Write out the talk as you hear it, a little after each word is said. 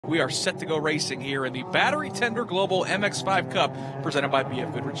we are set to go racing here in the Battery Tender Global MX-5 Cup presented by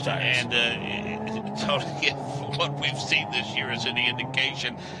BF Goodrich Tires. And Tony, if what we've seen this year is any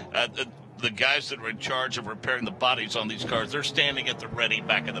indication, the guys that are in charge of repairing the bodies on these cars, they're standing at the ready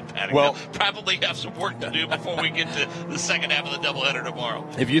back in the paddock. Well, they'll probably have some work to do before we get to the second half of the doubleheader tomorrow.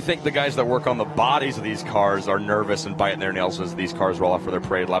 If you think the guys that work on the bodies of these cars are nervous and biting their nails as these cars roll off for their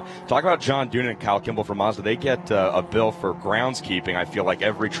parade lap, talk about John Doonan and Kyle Kimball from Mazda. They get a bill for groundskeeping, I feel like,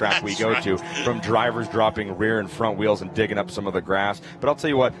 every track we go to, from drivers dropping rear and front wheels and digging up some of the grass. But I'll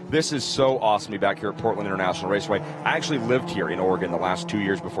tell you what, this is so awesome to be back here at Portland International Raceway. I actually lived here in Oregon the last 2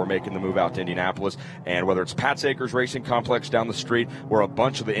 years before making the move out to Indianapolis. And whether it's Pat's Acres Racing Complex down the street, where a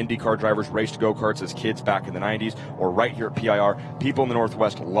bunch of the IndyCar drivers raced go-karts as kids back in the 90s, or right here at PIR, people in the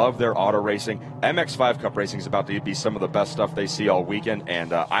Northwest love their auto racing. MX-5 Cup racing is about to be some of the best stuff they see all weekend,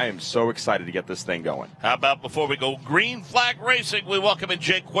 and I am so excited to get this thing going. How about before we go green flag racing, we welcome in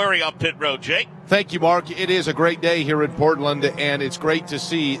Jake Query on pit road. Jake? Thank you, Mark. It is a great day here in Portland, and it's great to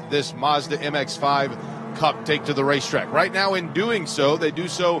see this Mazda MX-5 Cup take to the racetrack. Right now, in doing so, they do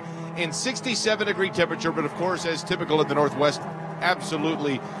so in 67-degree temperature, but of course, as typical in the Northwest,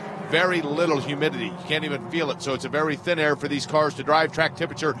 absolutely very little humidity. You can't even feel it, so it's a very thin air for these cars to drive. Track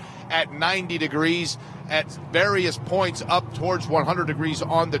temperature at 90 degrees at various points up towards 100 degrees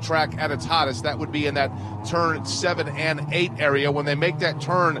on the track at its hottest. That would be in that turn 7 and 8 area. When they make that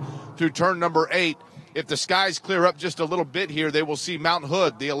turn through turn number 8, if the skies clear up just a little bit here, they will see Mount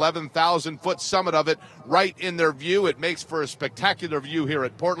Hood, the 11,000-foot summit of it, right in their view. It makes for a spectacular view here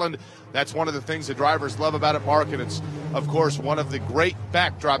at Portland. That's one of the things the drivers love about it, Mark, and it's, of course, one of the great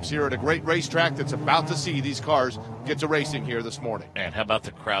backdrops here at a great racetrack that's about to see these cars get to racing here this morning. And how about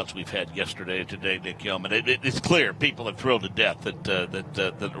the crowds we've had yesterday and today, Nick Yeoman? It's clear people are thrilled to death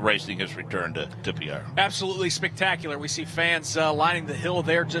that racing has returned to PR. Absolutely spectacular. We see fans lining the hill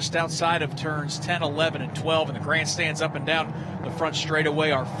there just outside of turns 10, 11, and 12, and the grandstands up and down the front straightaway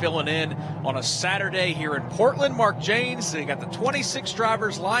are filling in on a Saturday here in Portland. Mark Janes, they got the 26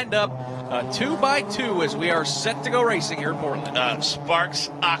 drivers lined up 2 by 2 as we are set to go racing here in Portland. Sparks,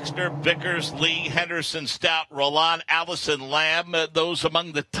 Oxner, Vickers, Lee, Henderson, Stout, Roland, Allison, Lamb, those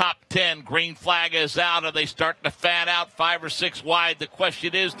among the top 10. Green flag is out. Are they starting to fan out 5 or 6 wide? The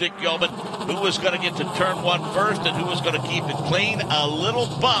question is, Dick Yeoman, who was going to get to turn 1 first and who was going to keep it clean? A little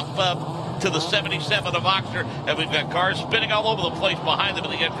bump to the 77 of Oxner, and we've got cars spinning all over the place behind them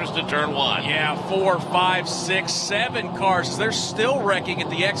in the entrance to turn 1. Yeah, 4, 5, 6, 7 cars. They're still wrecking at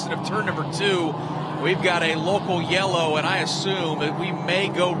the exit of turn number 2. We've got a local yellow, and I assume that we may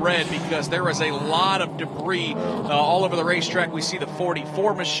go red because there is a lot of debris all over the racetrack. We see the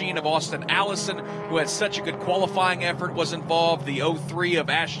 44 machine of Austin Allison, who had such a good qualifying effort, was involved. The 03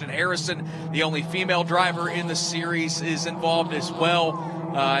 of Ashton Harrison, the only female driver in the series, is involved as well.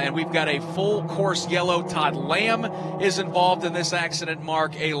 And we've got a full course yellow. Todd Lamb is involved in this accident,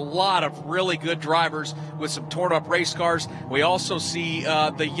 Mark. A lot of really good drivers with some torn up race cars. We also see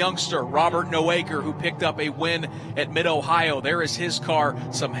the youngster, Robert Noaker, who picked up a win at Mid-Ohio. There is his car.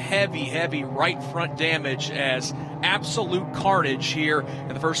 Some heavy, heavy right front damage as absolute carnage here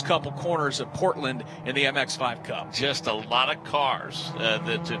in the first couple corners of Portland in the MX-5 Cup. Just a lot of cars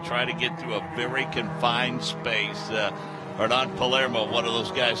to try to get through a very confined space. Hernan Palermo, one of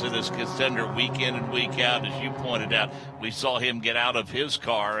those guys in this contender week in and week out, as you pointed out. We saw him get out of his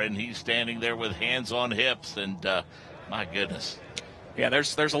car, and he's standing there with hands on hips, and my goodness. Yeah,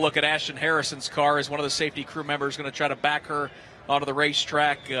 there's a look at Ashton Harrison's car as one of the safety crew members going to try to back her onto the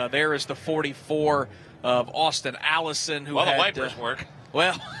racetrack. There is the 44 of Austin Allison, who the had, wipers work.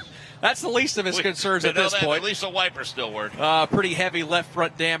 Well, that's the least of his concerns at this point. At least the wipers still work. Pretty heavy left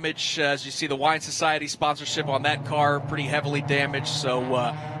front damage. As you see, the Wine Society sponsorship on that car, pretty heavily damaged. So,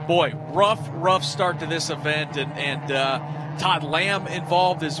 boy, rough start to this event. And Todd Lamb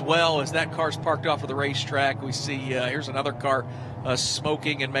involved as well as that car's parked off of the racetrack. We see here's another car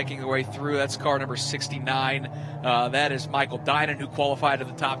smoking and making their way through. That's car number 69. That is Michael Dinan, who qualified in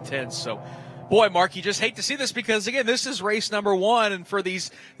the top 10. So, boy, Mark, you just hate to see this because, again, this is race number 1, and for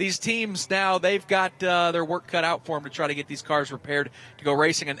these teams now, they've got their work cut out for them to try to get these cars repaired to go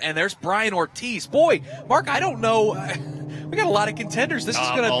racing. And there's Brian Ortiz. Boy, Mark, I don't know. We got a lot of contenders. This is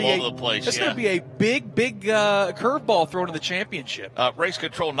going to be a big curveball thrown in the championship. Race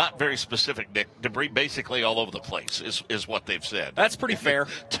control, not very specific, Nick. Debris basically all over the place is what they've said. That's pretty fair.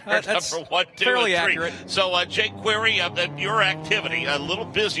 That's number 1, 2, fairly and 3. accurate. So, Jake Query, your activity, a little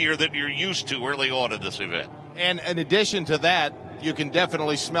busier than you're used to early on in this event. And in addition to that, you can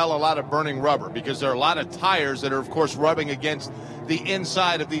definitely smell a lot of burning rubber because there are a lot of tires that are, of course, rubbing against the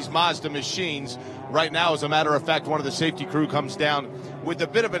inside of these Mazda machines. Right now, as a matter of fact, one of the safety crew comes down with a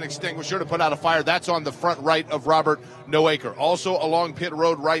bit of an extinguisher to put out a fire. That's on the front right of Robert Noaker. Also along pit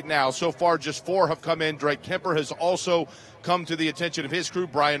road right now, so far just 4 have come in. Drake Kemper has also come to the attention of his crew.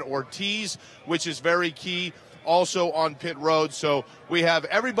 Brian Ortiz, which is very key, also on pit road. So we have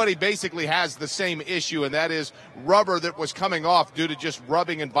everybody basically has the same issue, and that is rubber that was coming off due to just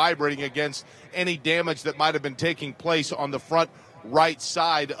rubbing and vibrating against any damage that might have been taking place on the front right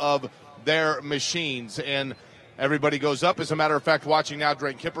side of their machines. And everybody goes up. As a matter of fact, watching now,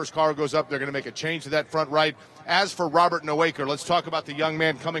 Drake Kipper's car goes up. They're going to make a change to that front right. As for Robert Noaker, let's talk about the young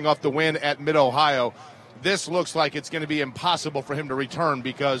man coming off the win at Mid-Ohio. This looks like it's going to be impossible for him to return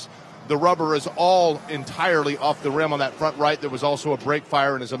because the rubber is all entirely off the rim on that front right. There was also a brake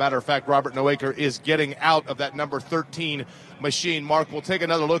fire, and as a matter of fact, Robert Noaker is getting out of that number 13 machine. Mark, we'll take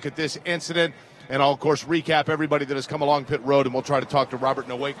another look at this incident, and I'll, of course, recap everybody that has come along pit road, and we'll try to talk to Robert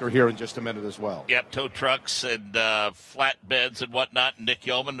Noaker here in just a minute as well. Yep, tow trucks and flatbeds and whatnot. Nick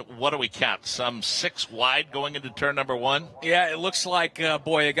Yeoman, what do we count? Some 6 wide going into turn number 1? Yeah, it looks like,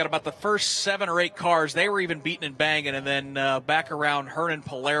 they got about the first 7 or 8 cars. They were even beating and banging, and then back around Hernan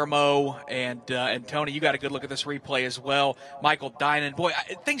Palermo and Tony, you got a good look at this replay as well. Michael Dinan. Boy,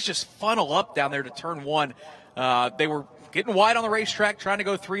 things just funnel up down there to turn 1. They were getting wide on the racetrack, trying to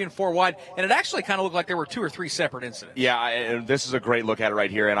go 3 and 4 wide, and it actually kind of looked like there were 2 or 3 separate incidents. Yeah, and this is a great look at it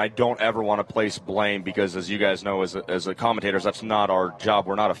right here, and I don't ever want to place blame because, as you guys know, as a commentators, that's not our job.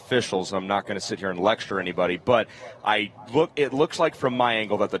 We're not officials. I'm not going to sit here and lecture anybody, but it looks like from my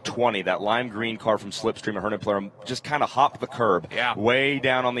angle that the 20, that lime green car from Slipstream and Hernan Palermo, just kind of hopped the curb way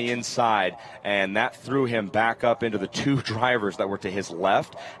down on the inside, and that threw him back up into the 2 drivers that were to his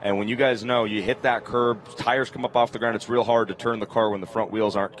left. And when you guys know, you hit that curb, tires come up off the ground, it's real hard to turn the car when the front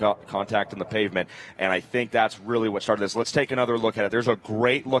wheels aren't contacting the pavement, and I think that's really what started this. Let's take another look at it. There's a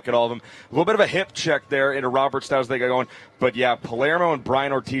great look at all of them. A little bit of a hip check there into Robert Stout as they got going, but yeah, Palermo and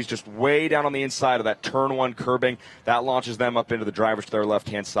Brian Ortiz just way down on the inside of that turn 1 curbing. That launches them up into the drivers to their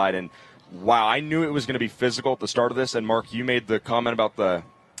left-hand side, and wow, I knew it was going to be physical at the start of this, and Mark, you made the comment about the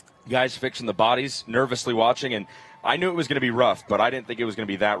guys fixing the bodies, nervously watching, and I knew it was going to be rough, but I didn't think it was going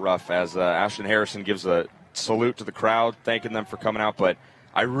to be that rough as Ashton Harrison gives a salute to the crowd, thanking them for coming out, but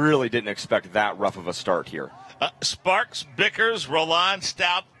I really didn't expect that rough of a start here. Sparks, Bickers, Roland,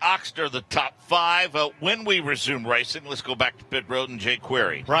 Stout, Oxter, the top 5. When we resume racing, let's go back to pit road and Jay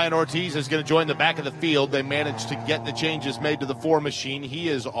Query. Brian Ortiz is going to join the back of the field. They managed to get the changes made to the 4 machine. He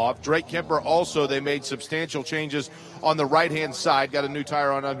is off. Drake Kemper also, they made substantial changes on the right-hand side. Got a new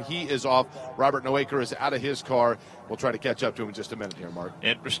tire on him. He is off. Robert Noaker is out of his car. We'll try to catch up to him in just a minute here, Mark.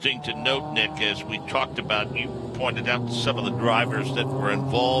 Interesting to note, Nick, as we talked about, you pointed out some of the drivers that were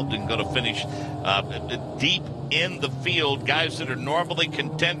involved and going to finish deep in the field, guys that are normally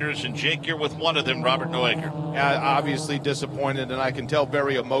contenders, and Jake, you're with one of them, Robert Noaker. Obviously disappointed, and I can tell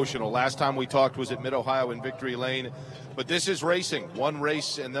very emotional. Last time we talked was at Mid-Ohio in Victory Lane, but this is racing. One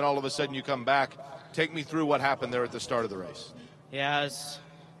race, and then all of a sudden you come back. Take me through what happened there at the start of the race. Yeah,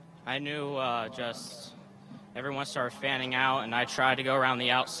 I knew everyone started fanning out, and I tried to go around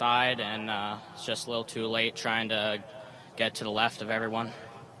the outside, and it's just a little too late trying to get to the left of everyone.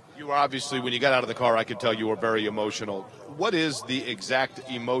 You were obviously, when you got out of the car, I could tell you were very emotional. What is the exact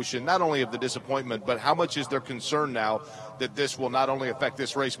emotion, not only of the disappointment, but how much is there concern now that this will not only affect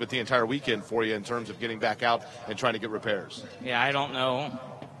this race, but the entire weekend for you in terms of getting back out and trying to get repairs? Yeah, I don't know.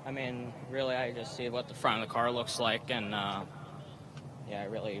 I mean, really, I just see what the front of the car looks like, and I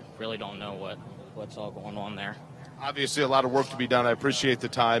really don't know what's all going on there. Obviously, a lot of work to be done. I appreciate the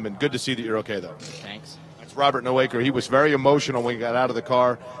time, and good to see that you're okay, though. Thanks. That's Robert Noaker. He was very emotional when he got out of the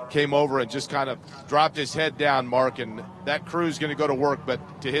car, came over and just kind of dropped his head down, Mark, and that crew's going to go to work,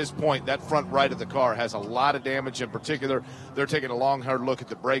 but to his point, that front right of the car has a lot of damage. In particular, they're taking a long, hard look at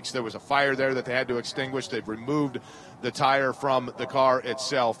the brakes. There was a fire there that they had to extinguish. They've removed the tire from the car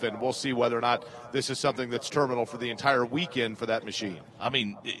itself, and we'll see whether or not this is something that's terminal for the entire weekend for that machine. I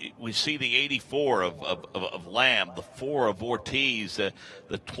mean, we see the 84 of Lamb, the 4 of Ortiz,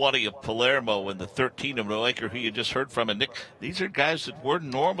 the 20 of Palermo, and the 13 of Noaker, who you just heard from. And Nick, these are guys that we're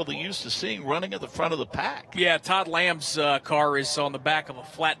normally used to seeing running at the front of the pack. Yeah, Todd Lamb's car is on the back of a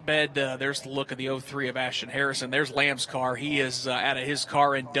flatbed. There's the look of the 03 of Ashton Harrison. There's Lamb's car. He is out of his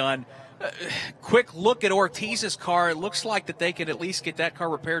car and done. Quick look at Ortiz's car. It looks like that they could at least get that car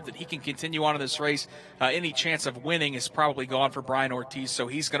repaired, that he can continue on in this race. Any chance of winning is probably gone for Brian Ortiz, so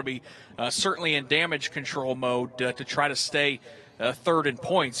he's going to be certainly in damage control mode to try to stay third in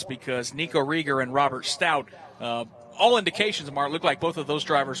points, because Nico Rieger and Robert Stout all indications, Mark, look like both of those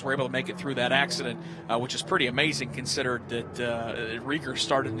drivers were able to make it through that accident, which is pretty amazing considered that Rieger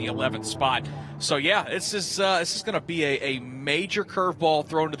started in the 11th spot. So, yeah, this is going to be a major curveball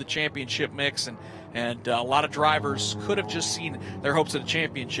thrown to the championship mix, and a lot of drivers could have just seen their hopes at a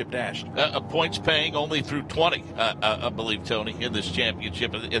championship dashed. Points paying only through 20, I believe, Tony, in this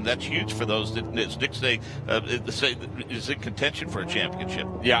championship, and that's huge for those that, as Nick say, is in contention for a championship.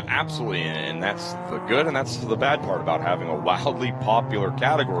 Yeah, absolutely, and that's the good and that's the bad part about having a wildly popular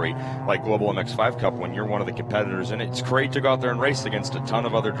category like Global MX-5 Cup. When you're one of the competitors in it, it's great to go out there and race against a ton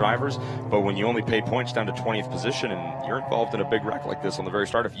of other drivers, but when you only pay points down to 20th position and you're involved in a big wreck like this on the very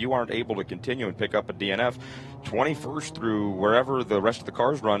start, if you aren't able to continue and pick up a DNF 21st through wherever the rest of the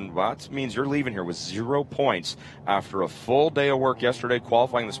cars run, well, that means you're leaving here with 0 points after a full day of work yesterday,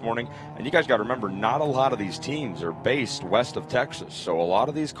 qualifying this morning. And you guys got to remember, not a lot of these teams are based west of Texas, so a lot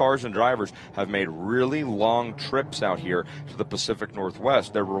of these cars and drivers have made really long trips out here to the Pacific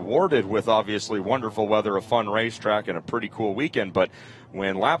Northwest. They're rewarded with obviously wonderful weather, a fun racetrack, and a pretty cool weekend, but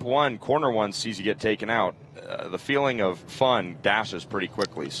when lap one, corner one sees you get taken out, the feeling of fun dashes pretty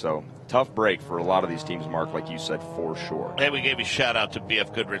quickly. So tough break for a lot of these teams, Mark, like you said, for sure. Hey, we gave a shout out to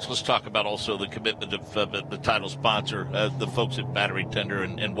BF Goodrich. Let's talk about also the commitment of the title sponsor, the folks at Battery Tender,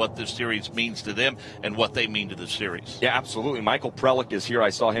 and what this series means to them and what they mean to the series. Yeah, absolutely. Michael Prelick is here.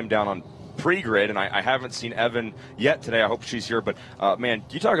 I saw him down on pre-grid, and I haven't seen Evan yet today. I hope she's here. But, man,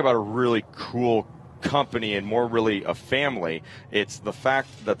 you talk about a really cool company and more really a family. It's the fact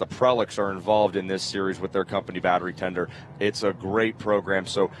that the Prelicks are involved in this series with their company Battery Tender. It's a great program,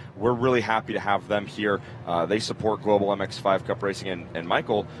 so we're really happy to have them here. They support Global MX-5 Cup racing, and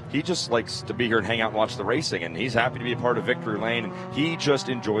Michael, he just likes to be here and hang out and watch the racing, and he's happy to be a part of Victory Lane, and he just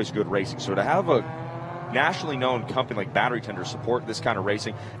enjoys good racing. So to have a nationally known company like Battery Tender support this kind of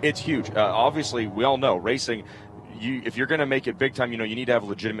racing, it's huge. Obviously, we all know racing, if you're going to make it big time, you need to have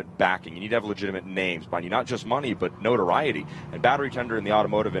legitimate backing. You need to have legitimate names behind you, not just money, but notoriety. And Battery Tender in the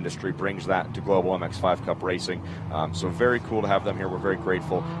automotive industry brings that to Global MX-5 Cup racing. So very cool to have them here. We're very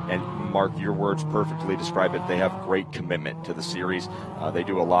grateful. And Mark, your words perfectly describe it. They have great commitment to the series. They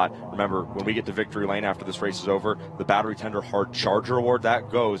do a lot. Remember, when we get to Victory Lane after this race is over, the Battery Tender Hard Charger Award,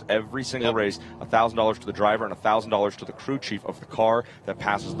 that goes every single race, $1,000 to the driver and $1,000 to the crew chief of the car that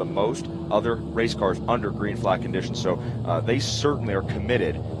passes the most other race cars under green flag conditions. So they certainly are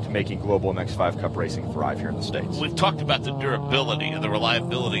committed to making Global MX-5 Cup racing thrive here in the States. We've talked about the durability and the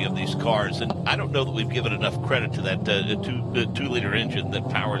reliability of these cars, and I don't know that we've given enough credit to that 2-liter engine that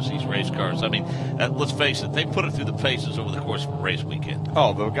powers these race cars. I mean, let's face it, they put it through the paces over the course of a race weekend.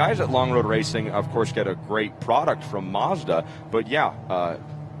 Oh, the guys at Long Road Racing, of course, get a great product from Mazda, but yeah,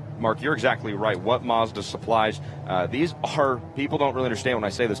 Mark, you're exactly right. What Mazda supplies, these are, people don't really understand when I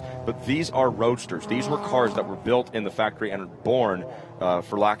say this, but these are roadsters. These were cars that were built in the factory and born,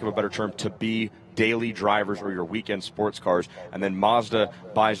 for lack of a better term, to be daily drivers or your weekend sports cars. And then Mazda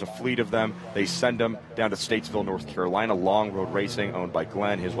buys a fleet of them. They send them down to Statesville, North Carolina, Long Road Racing, owned by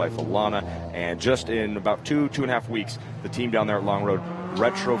Glenn, his wife Alana. And just in about 2.5 weeks, the team down there at Long Road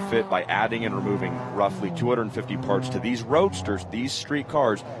retrofit by adding and removing roughly 250 parts to these roadsters, these street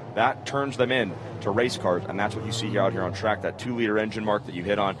cars. That turns them in to race cars, and that's what you see out here on track, that 2-liter engine, Mark, that you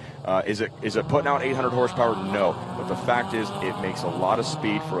hit on. Is it putting out 800 horsepower? No, but the fact is it makes a lot of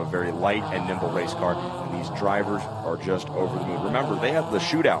speed for a very light and nimble race car, and these drivers are just over the moon. Remember, they had the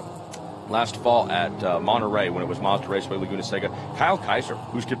shootout last fall at Monterey when it was Mazda Raceway, Laguna Seca. Kyle Kaiser,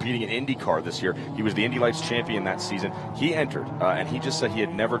 who's competing in IndyCar this year, he was the Indy Lights champion that season. He entered, and he just said he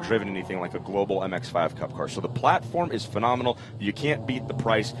had never driven anything like a Global MX-5 Cup car. So the platform is phenomenal. You can't beat the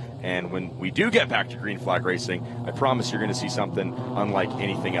price. And when we do get back to green flag racing, I promise you're going to see something unlike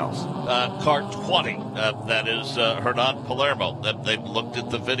anything else. Car 20, that is Hernan Palermo. They've looked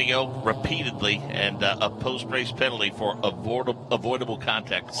at the video repeatedly, and a post-race penalty for avoidable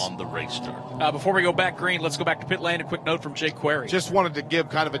contact on the race start. Before we go back green, let's go back to pit lane. A quick note from Jake Query. Just wanted to give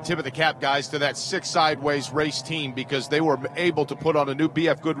kind of a tip of the cap, guys, to that 6 sideways race team, because they were able to put on a new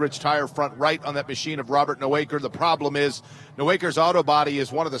BF Goodrich tire front right on that machine of Robert Noaker. The problem is Noaker's Auto Body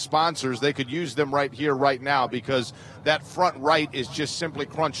is one of the sponsors. They could use them right here, right now, because that front right is just simply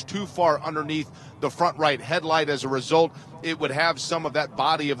crunched too far underneath the front right headlight. As a result, it would have some of that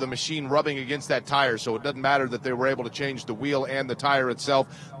body of the machine rubbing against that tire. So it doesn't matter that they were able to change the wheel and the tire itself.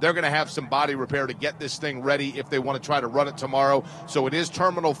 They're going to have some body repair to get this thing ready if they want to try to run it tomorrow. So it is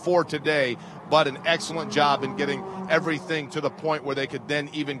Terminal 4 today, but an excellent job in getting everything to the point where they could then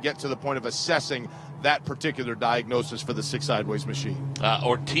even get to the point of assessing that particular diagnosis for the 6 sideways machine.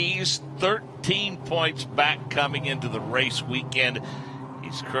 Ortiz, 13 points back coming into the race weekend.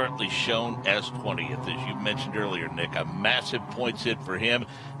 He's currently shown as 20th, as you mentioned earlier, Nick. A massive points hit for him.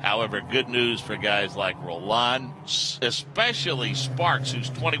 However, good news for guys like Roland, especially Sparks, who's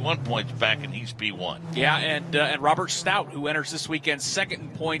 21 points back, and he's P1. Yeah, and Robert Stout, who enters this weekend second in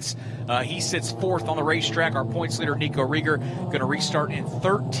points. He sits fourth on the racetrack. Our points leader, Nico Rieger, going to restart in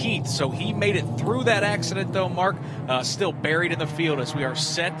 13th. So he made it through that accident, though, Mark, still buried in the field as we are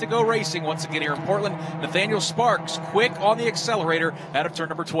set to go racing once again here in Portland. Nathaniel Sparks, quick on the accelerator out of turn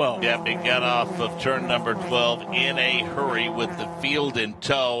number 12. Yep, he got off of turn number 12 in a hurry with the field in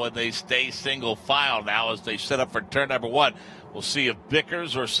tow, and they stay single file now as they set up for turn number 1. We'll see if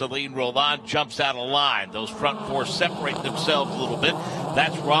Bickers or Celine Roland jumps out of line. Those front four separate themselves a little bit.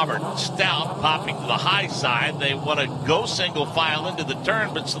 That's Robert Stout popping to the high side. They want to go single file into the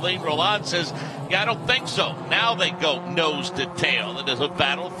turn, but Celine Roland says, yeah, I don't think so. Now they go nose to tail. It is a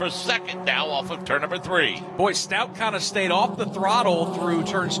battle for second now off of turn number 3. Boy, Stout kind of stayed off the throttle through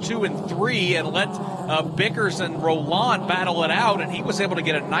turns 2 and 3 and let Bickers and Roland battle it out, and he was able to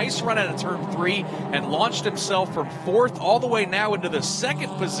get a nice run out of turn 3 and launched himself from 4th all the way now into the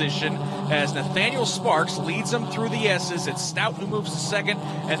 2nd position as Nathaniel Sparks leads them through the S's. It's Stout who moves to 2nd,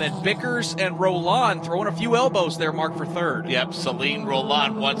 and then Bickers and Roland throwing a few elbows there, Mark, for 3rd. Yep, Celine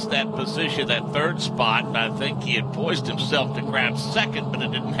Roland wants that position, that 3rd spot, and I think he had poised himself to grab 2nd, but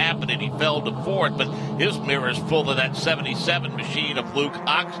it didn't happen, and he fell to 4th, but his mirror's full of that 77 machine of Luke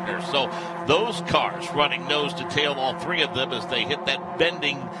Oxner. So those cars running nose to tail, all 3 of them, as they hit that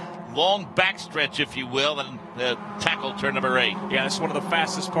bending long backstretch, if you will, and tackle turn number 8. Yeah, it's one of the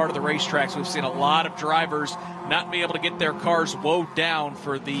fastest part of the racetracks. We've seen a lot of drivers not be able to get their cars woed down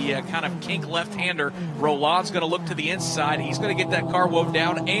for the kind of kink left-hander. Roland's going to look to the inside. He's going to get that car woed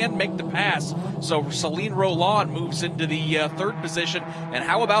down and make the pass. So Celine Roland moves into the 3rd position. And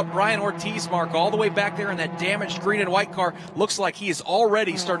how about Brian Ortiz, Mark, all the way back there in that damaged green and white car? Looks like he is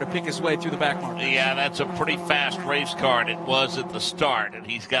already starting to pick his way through the back mark. Yeah, that's a pretty fast race car, and it was at the start. And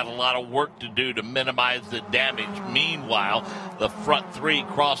he's got a lot of work to do to minimize the damage. Meanwhile, the front 3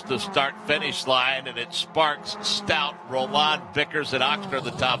 cross the start-finish line, and it Sparks, Stout, Roland, Bickers, and Oxner,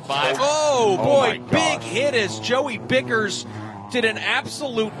 the top 5. Oh, boy, big hit as Joey Bickers did an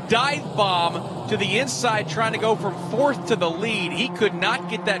absolute dive bomb to the inside, trying to go from 4th to the lead. He could not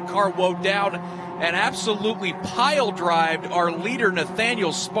get that car woed down and absolutely pile-drived our leader,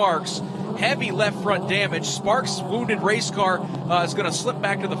 Nathaniel Sparks. Heavy left front damage. Sparks' wounded race car is going to slip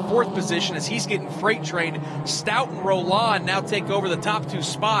back to the 4th position as he's getting freight trained. Stout and Roland now take over the top 2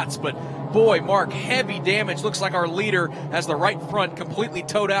 spots, but boy, Mark, heavy damage. Looks like our leader has the right front completely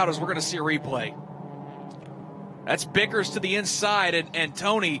towed out as we're going to see a replay. That's Bickers to the inside, and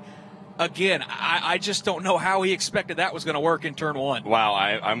Tony, again, I just don't know how he expected that was going to work in turn 1. Wow,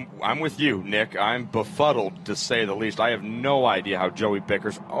 I'm with you, Nick. I'm befuddled, to say the least. I have no idea how Joey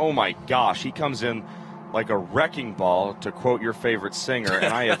Bickers, oh my gosh, he comes in like a wrecking ball, to quote your favorite singer,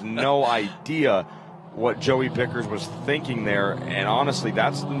 and I have no idea what Joey Bickers was thinking there. And honestly,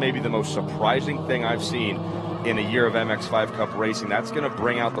 that's maybe the most surprising thing I've seen in a year of MX-5 Cup racing. That's going to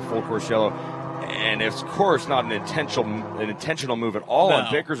bring out the full course yellow. And it's, of course, not an intentional move at all on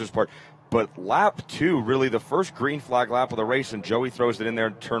Bickers' part. But lap 2, really the first green flag lap of the race, and Joey throws it in there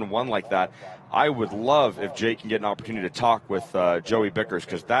in turn 1 like that. I would love if Jake can get an opportunity to talk with Joey Bickers,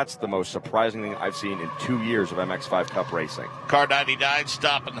 because that's the most surprising thing I've seen in 2 years of MX-5 Cup racing. Car 99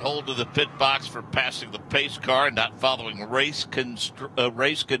 stop and hold to the pit box for passing the pace car and not following race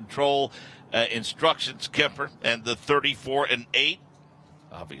control instructions, Kemper, and the 34 and 8.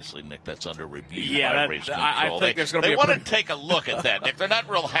 Obviously, Nick, that's under review by race control. I think there's going to be They want to take a look at that, Nick. They're not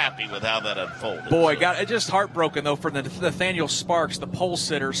real happy with how that unfolded. Boy, just heartbroken, though, for Nathaniel Sparks, the pole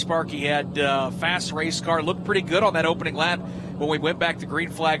sitter. Sparky had fast race car, looked pretty good on that opening lap when we went back to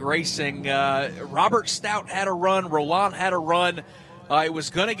green flag racing. Robert Stout had a run. Roland had a run. It was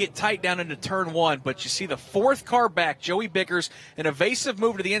going to get tight down into turn 1, but you see the 4th car back, Joey Bickers, an evasive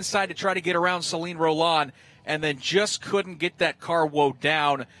move to the inside to try to get around Celine Roland, and then just couldn't get that car woed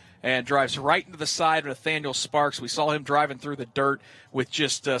down and drives right into the side of Nathaniel Sparks. We saw him driving through the dirt with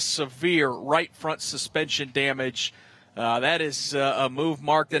just severe right front suspension damage. That is a move,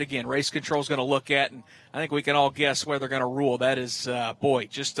 Mark, that, again, race control is going to look at, and I think we can all guess where they're going to rule. That is,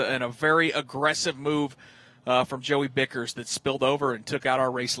 just a very aggressive move from Joey Bickers that spilled over and took out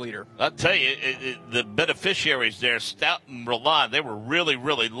our race leader. I'll tell you, the beneficiaries there, Stout and Roland, they were really,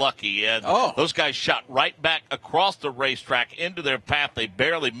 really lucky. And those guys shot right back across the racetrack into their path. They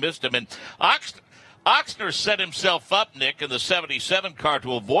barely missed him. And Oxner set himself up, Nick, in the 77 car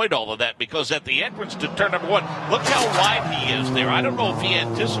to avoid all of that, because at the entrance to turn number 1, look how wide he is there. I don't know if he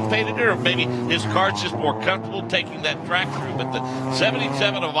anticipated it or maybe his car's just more comfortable taking that track through, but the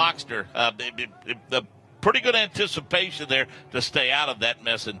 77 of Oxner, the pretty good anticipation there to stay out of that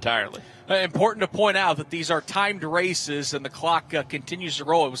mess entirely. Important to point out that these are timed races and the clock continues to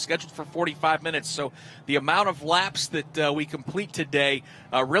roll. It was scheduled for 45 minutes, so the amount of laps that we complete today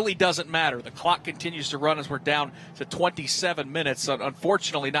really doesn't matter. The clock continues to run as we're down to 27 minutes.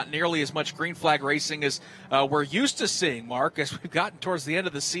 Unfortunately, not nearly as much green flag racing as we're used to seeing, Mark, as we've gotten towards the end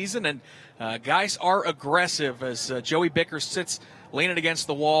of the season, and guys are aggressive as Joey Bickers sits leaning against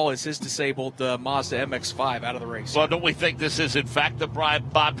the wall as his disabled Mazda MX-5 out of the race. Well, don't we think this is, in fact, the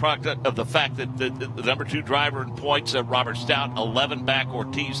byproduct of the fact that the number 2 driver in points, Robert Stout, 11 back,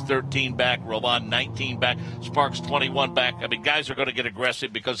 Ortiz 13 back, Roland 19 back, Sparks 21 back. I mean, guys are going to get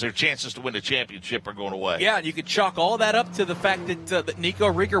aggressive because their chances to win the championship are going away. Yeah, and you could chalk all that up to the fact that Nico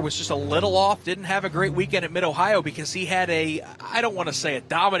Rieger was just a little off, didn't have a great weekend at Mid-Ohio because he had I don't want to say a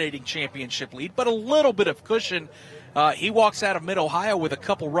dominating championship lead, but a little bit of cushion. He walks out of Mid-Ohio with a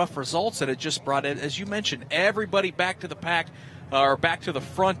couple rough results, and it just brought, as you mentioned, everybody back to the pack or back to the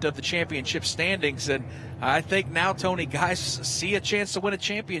front of the championship standings. And I think now, Tony, guys see a chance to win a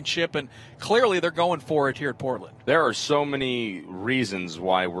championship, and clearly they're going for it here at Portland. There are so many reasons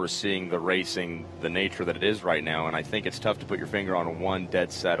why we're seeing the racing the nature that it is right now, and I think it's tough to put your finger on one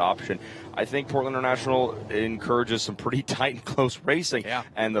dead set option. I think Portland International encourages some pretty tight and close racing,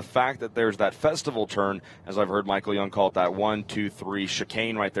 and the fact that there's that festival turn, as I've heard Michael Young call it, that 1, 2, 3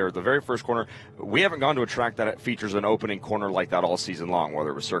 chicane right there at the very first corner. We haven't gone to a track that features an opening corner like that all season long, whether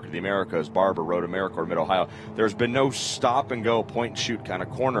it was Circuit of the Americas, Barber, Road America, or Mid-Ohio. There's been no stop-and-go, point-and-shoot kind of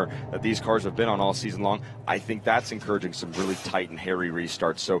corner that these cars have been on all season long. I think that's encouraging some really tight and hairy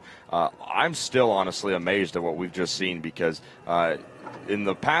restarts. So I'm still honestly amazed at what we've just seen because in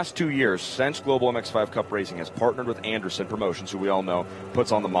the past 2 years, since Global MX-5 Cup Racing has partnered with Anderson Promotions, who we all know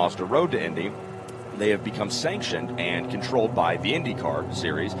puts on the Mazda Road to Indy, they have become sanctioned and controlled by the IndyCar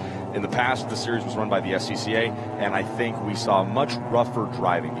series. In the past, the series was run by the SCCA, and I think we saw much rougher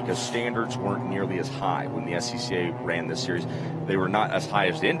driving because standards weren't nearly as high when the SCCA ran this series. They were not as high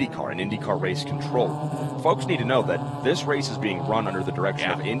as the IndyCar, and IndyCar race control. Folks need to know that this race is being run under the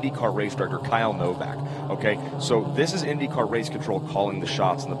direction of IndyCar race director Kyle Novak. Okay, so this is IndyCar race control calling the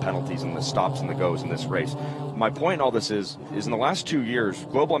shots and the penalties and the stops and the goes in this race. My point in all this is in the last 2 years,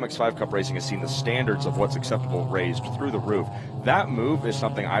 Global MX-5 Cup Racing has seen the standards of what's acceptable raised through the roof. That move is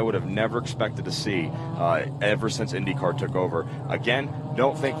something I would have never expected to see ever since IndyCar took over. Again,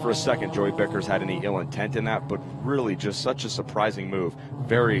 don't think for a second Joey Bickers had any ill intent in that, but really just such a surprising move.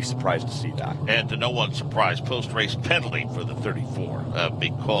 Very surprised to see that. And to no one's surprise, post-race penalty for the 34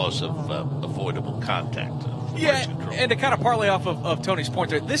 because of avoidable contact. Yeah, and to kind of parlay off of Tony's point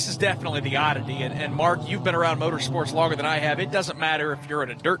there, this is definitely the oddity. And Mark, you've been around motorsports longer than I have. It doesn't matter if you're at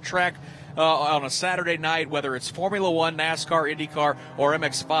a dirt track on a Saturday night, whether it's Formula One, NASCAR, IndyCar, or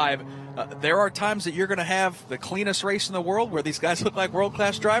MX-5. There are times that you're going to have the cleanest race in the world where these guys look like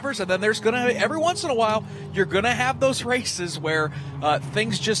world-class drivers, and then there's going to, every once in a while, you're going to have those races where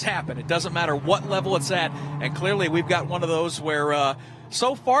things just happen. It doesn't matter what level it's at, and clearly we've got one of those where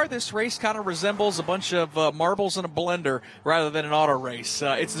so far this race kind of resembles a bunch of marbles in a blender rather than an auto race.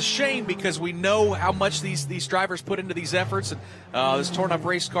 It's a shame because we know how much these drivers put into these efforts, and this torn-up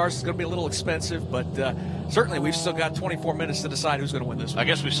race cars is going to be a little expensive, but certainly we've still got 24 minutes to decide who's going to win this one. I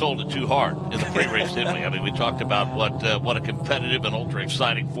guess we sold it too hard in the pre-race, didn't we? I mean, we talked about what a competitive and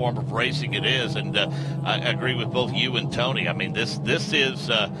ultra-exciting form of racing it is, and I agree with both you and Tony. I mean, this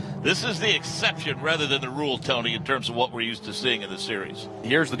is the exception rather than the rule, Tony, in terms of what we're used to seeing in the series.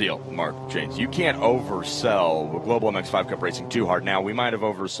 Here's the deal, Mark, James. You can't oversell Global MX-5 Cup Racing too hard. Now, we might have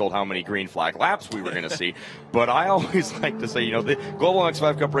oversold how many green flag laps we were going to see, but I always like to say, the Global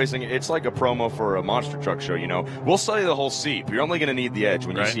MX-5 Cup Racing, it's like a promo for a monster truck show, We'll sell you the whole seat, but you're only going to need the edge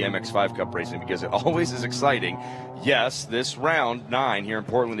when you see MX-5 Cup Racing because it always is exciting. Yes, this round 9 here in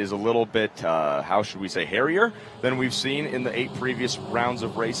Portland is a little bit, how should we say, hairier than we've seen in the 8 previous rounds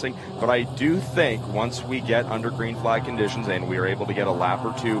of racing. But I do think once we get under green flag conditions and we are able to get a lap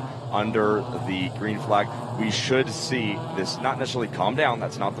or two under the green flag, we should see this not necessarily calm down.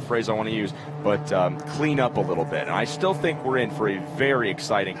 That's not the phrase I want to use, but clean up a little bit. And I still think we're in for a very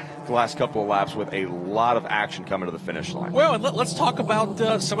exciting last couple of laps with a lot of action coming to the finish line. Well, and let's talk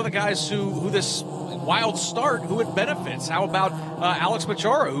about some of the guys who this wild start, who it benefits. How about Alex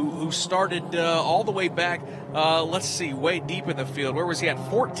Machara, who started all the way back let's see, way deep in the field. Where was he at?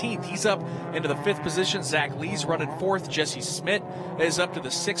 14th. He's up into the 5th position. Zach Lee's running 4th. Jesse Smith is up to the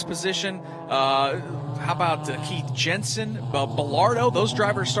 6th position. How about Keith Jensen, Bellardo? Those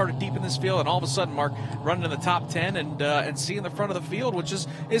drivers started deep in this field, and all of a sudden, Mark, running in the top 10 and seeing the front of the field, which is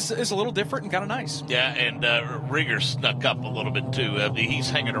a little different and kind of nice. Yeah, and Rieger snuck up a little bit too. He's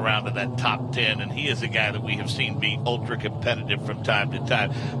hanging around in that top 10, and he is a guy that we have seen be ultra competitive from time to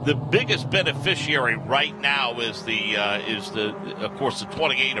time. The biggest beneficiary right now is of course the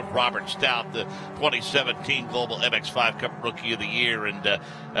 28 of Robert Stout, the 2017 Global MX-5 Cup Rookie of the Year, and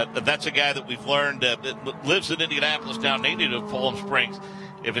that's a guy that we've learned that lives in Indianapolis now, native of Palm Springs.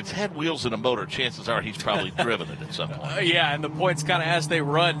 If it's had wheels and a motor, chances are he's probably driven it at some point. Yeah, and the points kind of as they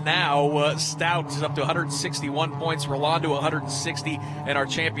run now. Stout is up to 161 points, Rolando 160, and our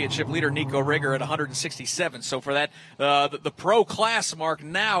championship leader, Nico Rieger, at 167. So for that, the pro class, Mark,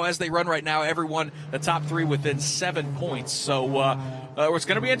 now as they run right now, everyone, the top 3 within 7 points. So it's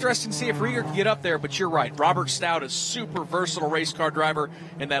going to be interesting to see if Rieger can get up there, but you're right. Robert Stout is super versatile race car driver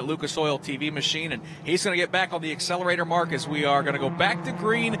in that Lucas Oil TV machine, and he's going to get back on the accelerator, Mark, as we are going to go back to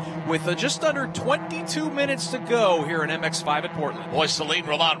green with just under 22 minutes to go here in MX-5 at Portland. Boy, Celine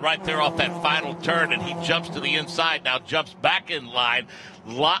Roland right there off that final turn, and he jumps to the inside, now jumps back in line.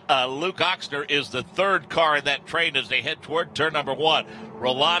 Luke Oxner is the 3rd car in that train as they head toward turn number 1.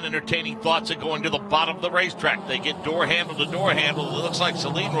 Roland entertaining thoughts of going to the bottom of the racetrack. They get door handle to door handle. It looks like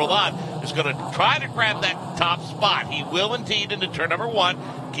Celine Roland is going to try to grab that top spot. He will indeed into turn number 1.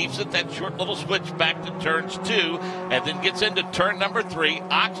 Keeps it that short little switch back to turns 2, and then gets into turn number 3.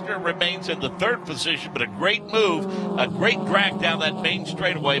 Oxner remains in the 3rd position, but a great move, a great drag down that main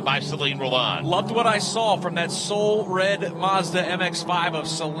straightaway by Celine Roland. Loved what I saw from that Soul Red Mazda MX-5 of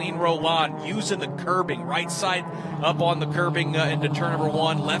Celine Roland, using the curbing, right side up on the curbing into turn number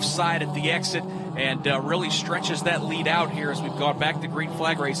 1, left side at the exit, and really stretches that lead out here as we've gone back to green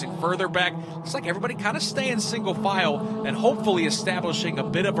flag racing. Further back, looks like everybody kind of staying single file and hopefully establishing a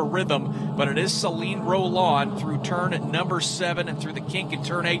bit of a rhythm, but it is Celine Roland through turn number 7 and through the kink in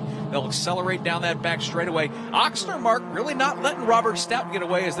turn 8. They'll accelerate down that back straightaway. Oxner, Mark, really not letting Robert Stout get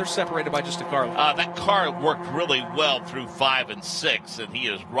away as they're separated by just a car. That car worked really well through 5 and 6, and he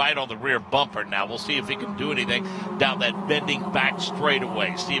is right on the rear bumper now. We'll see if he can do anything down that bending back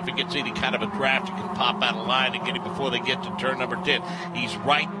straightaway. See if he gets any kind of a draft. You can pop out of line and get him before they get to turn number 10. He's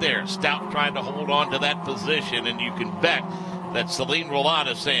right there. Stout trying to hold on to that position, and you can bet that Celine Roland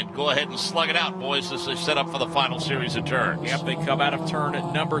is saying, go ahead and slug it out, boys. This is set up for the final series of turns. Yep, they come out of turn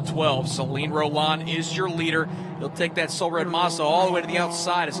at number 12. Celine Roland is your leader. He'll take that Soul Red Mazda all the way to the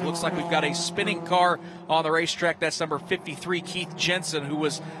outside as it looks like we've got a spinning car on the racetrack. That's number 53, Keith Jensen, who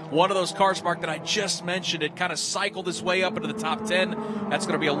was one of those cars, Mark, that I just mentioned. It kind of cycled his way up into the top 10. That's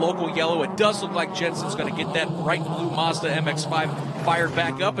going to be a local yellow. It does look like Jensen's going to get that bright blue Mazda MX-5 fired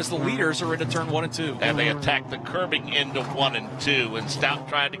back up as the leaders are into turn 1 and 2. And they attack the curbing into 1 and 2, and Stout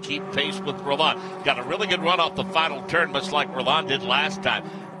trying to keep pace with Roland. Got a really good run off the final turn, much like Roland did last time.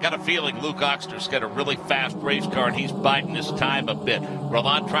 Got a feeling Luke Oxner's got a really fast race car, and he's biding his time a bit.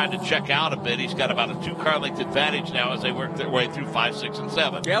 Roland trying to check out a bit. He's got about a 2-car length advantage now as they work their way through 5, 6, and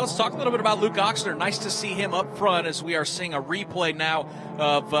 7. Yeah, let's talk a little bit about Luke Oxner. Nice to see him up front as we are seeing a replay now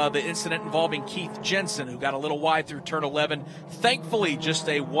of the incident involving Keith Jensen, who got a little wide through turn 11. Thankfully, just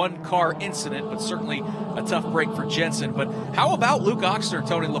a 1-car incident, but certainly a tough break for Jensen. But how about Luke Oxner,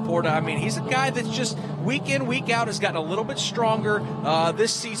 Tony Laporta? I mean, he's a guy that's just week in, week out has gotten a little bit stronger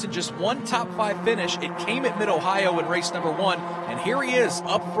this season. Just 1 top 5 finish. It came at Mid-Ohio in race number 1, and here he is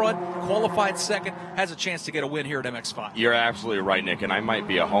up front, qualified second, has a chance to get a win here at MX-5. You're absolutely right, Nick, and I might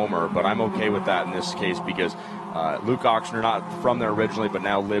be a homer, but I'm okay with that in this case because Luke Oxner, not from there originally, but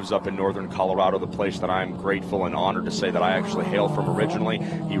now lives up in northern Colorado, the place that I'm grateful and honored to say that I actually hail from originally.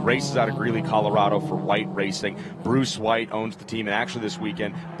 He races out of Greeley, Colorado for White Racing. Bruce White owns the team, and actually this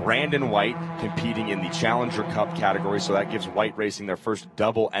weekend, Brandon White competing in the Challenger Cup category, so that gives White Racing their first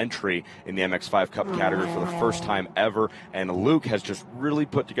double entry in the MX-5 Cup category for the first time ever, and Luke has just really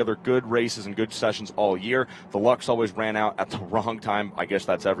put together good races and good sessions all year. The luck's always ran out at the wrong time. I guess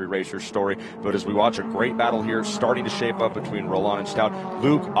that's every racer's story, but as we watch a great battle here starting to shape up between Roland and Stout,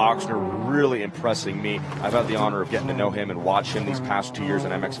 Luke Oxner really impressing me. I've had the honor of getting to know him and watch him these past 2 years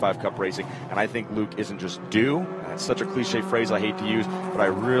in MX-5 Cup racing, and I think Luke isn't just due. That's such a cliche phrase I hate to use, but I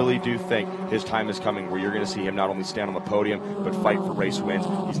really do think his time is coming where you're going to see him not only stand on the podium, but fight for race wins.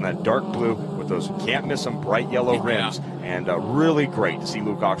 He's in that dark blue with those can't miss him bright yellow rims, and really great to see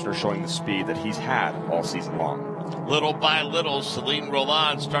Luke Oxner showing the speed that he's had all season long. Little by little, Celine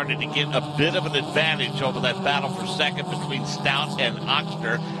Roland started to get a bit of an advantage over that battle for second between Stout and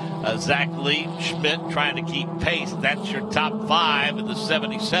Oxner. Zach Lee, Schmidt trying to keep pace. That's your top 5 in the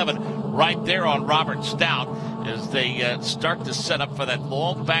 77 right there on Robert Stout as they start to set up for that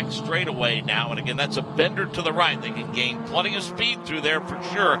long back straightaway now. And again, that's a bender to the right. They can gain plenty of speed through there for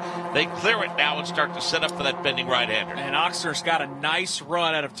sure. They clear it now and start to set up for that bending right-hander. And Oxner's got a nice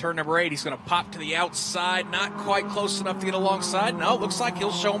run out of turn number 8. He's going to pop to the outside, not quite close enough to get alongside. No, looks like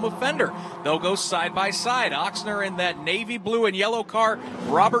he'll show him a fender. They'll go side by side. Oxner in that navy blue and yellow car,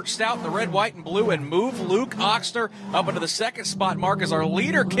 Robert Stout in the red, white, and blue, and move Luke Oxner up into the second spot mark as our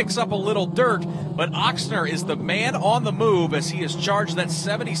leader kicks up a little dirt. But Oxner is the man on the move as he has charged that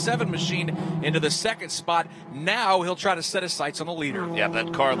 77 machine into the second spot. Now he'll try to set his sights on the leader. Yeah,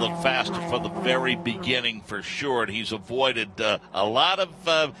 that car looked fast from the very beginning for sure, and he's avoided a lot of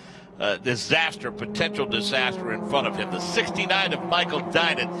potential disaster in front of him. The 69 of Michael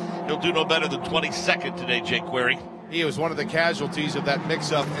Dinant. He'll do no better than 22nd today, Jake Query. He was one of the casualties of that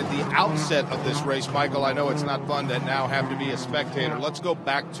mix-up at the outset of this race. Michael, I know it's not fun to now have to be a spectator. Let's go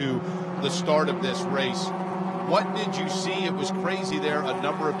back to the start of this race. What did you see? It was crazy there, a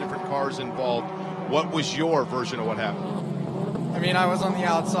number of different cars involved. What was your version of what happened? I mean, I was on the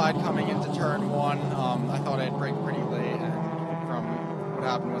outside coming into turn 1. I thought I'd brake pretty late, and from what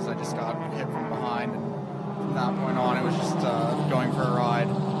happened was I just got hit from behind. And from that point on, it was just going for a ride.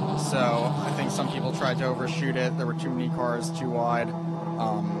 So I think some people tried to overshoot it. There were too many cars too wide.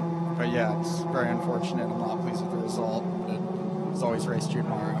 But yeah, it's very unfortunate. I'm not pleased with the result. But it's always race 2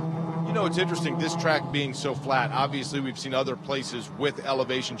 tomorrow. You know, it's interesting, this track being so flat. Obviously, we've seen other places with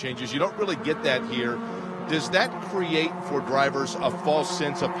elevation changes. You don't really get that here. Does that create for drivers a false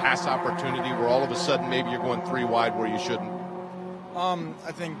sense of pass opportunity where all of a sudden maybe you're going 3 wide where you shouldn't?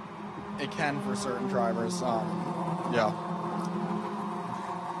 I think it can for certain drivers. Yeah.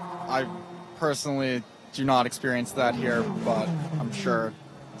 I personally do not experience that here, but I'm sure.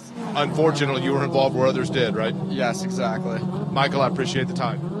 Unfortunately, you were involved where others did, right? Yes, exactly. Michael, I appreciate the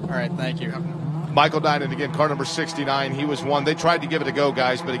time. All right, thank you. Michael Dinant, again, car number 69. He was one. They tried to give it a go,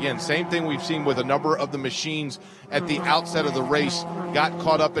 guys, but again, same thing we've seen with a number of the machines at the outset of the race. Got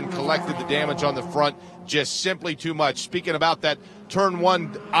caught up and collected the damage on the front. Just simply too much. Speaking about that turn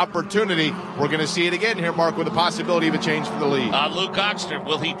 1 opportunity, we're going to see it again here, Mark, with the possibility of a change for the lead. Luke Oxner,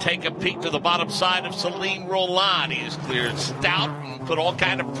 will he take a peek to the bottom side of Celine Roland? He has cleared Stout and put all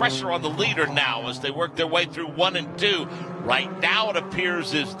kind of pressure on the leader now as they work their way through 1 and 2. Right now it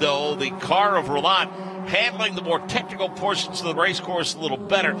appears as though the car of Roland handling the more technical portions of the race course a little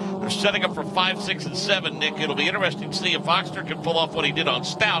better. They're setting up for 5, 6, and 7, Nick. It'll be interesting to see if Oxner can pull off what he did on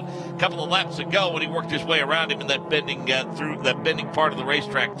Stout a couple of laps ago when he worked his way around him in that bending through that bending part of the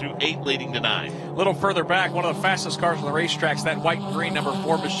racetrack through 8 leading to 9. A little further back, one of the fastest cars on the racetrack's that white and green number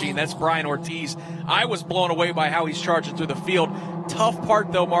 4 machine. That's Brian Ortiz. I was blown away by how he's charging through the field. Tough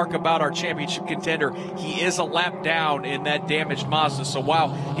part, though, Mark, about our championship contender. He is a lap down in that damaged Mazda. So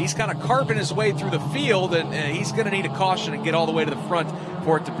while he's kind of carving his way through the field, and he's going to need a caution and get all the way to the front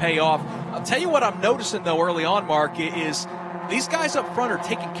for it to pay off. I'll tell you what I'm noticing, though, early on, Mark, is these guys up front are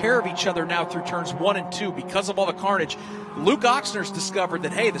taking care of each other now through turns 1 and 2 because of all the carnage. Luke Oxner's discovered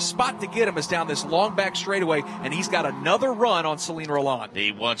that, hey, the spot to get him is down this long back straightaway, and he's got another run on Celine Roland.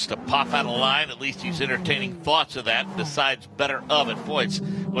 He wants to pop out of line. At least he's entertaining thoughts of that, decides better of it. Boy,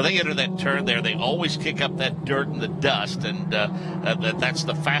 when they enter that turn there, they always kick up that dirt and the dust, and that's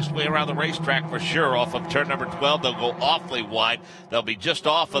the fast way around the racetrack for sure. Off of turn number 12, they'll go awfully wide. They'll be just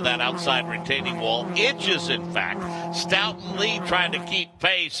off of that outside retaining wall, inches in fact. Stout and Lee trying to keep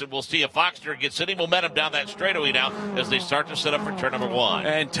pace, and we'll see if Oxner gets any momentum down that straightaway now as they start to set up for turn number 1.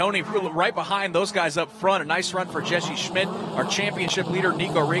 And Tony right behind those guys up front. A nice run for Jesse Schmidt. Our championship leader,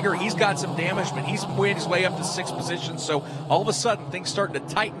 Nico Rieger, he's got some damage, but he's made his way up to 6th position. So all of a sudden, things starting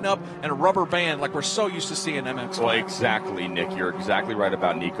to tighten up and a rubber band like we're so used to seeing MX-5. Well, exactly, Nick. You're exactly right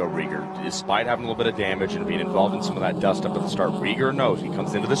about Nico Rieger. Despite having a little bit of damage and being involved in some of that dust up at the start, Rieger knows he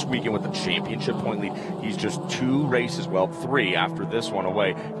comes into this weekend with the championship point lead. He's just 2 races, well, 3 after this one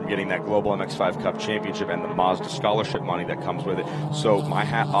away from getting that Global MX-5 Cup Championship and the Mazda scholarship money that comes with it. So my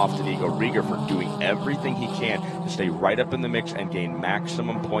hat off to Nico Rieger for doing everything he can to stay right up in the mix and gain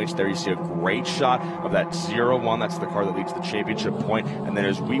maximum points. There you see a great shot of that 0-1. That's the car that leads the championship point. And then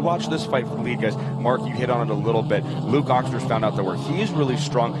as we watch this fight for the lead, guys, Mark, you hit on it a little bit. Luke Oxner's found out that where he is really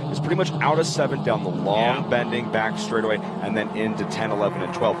strong is pretty much out of 7 down the long bending back straightaway and then into 10, 11,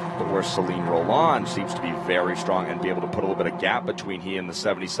 and 12. But where Celine Roland seems to be very strong and be able to put a little bit of gap between he and the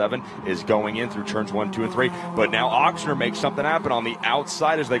 77 is going in through turns 1, 2, and 3. But now Oxner Oxner make something happen on the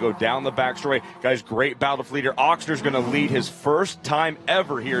outside as they go down the back straightaway. Guys, great battle for leader. Oxner's going to lead his first time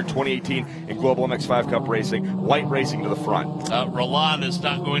ever here in 2018 in Global MX-5 Cup racing. Light racing to the front. Roland is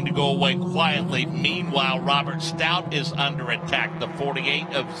not going to go away quietly. Meanwhile, Robert Stout is under attack. The 48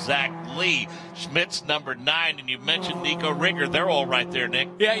 of Zach Lee. Schmidt's number 9, and you mentioned Nico Rieger. They're all right there, Nick.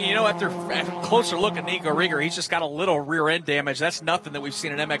 Yeah, after a closer look at Nico Rieger, he's just got a little rear end damage. That's nothing that we've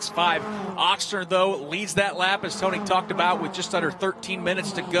seen in MX-5. Oxner, though, leads that lap, as Tony talked about, with just under 13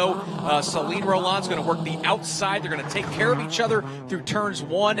 minutes to go. Celine Roland's going to work the outside. They're going to take care of each other through turns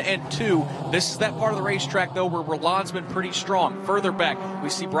 1 and 2. This is that part of the racetrack, though, where Roland's been pretty strong. Further back, we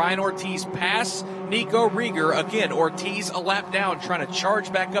see Brian Ortiz pass Nico Rieger. Again, Ortiz a lap down, trying to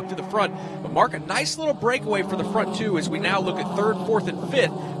charge back up to the front. But Mark, a nice little breakaway for the front two as we now look at 3rd, 4th, and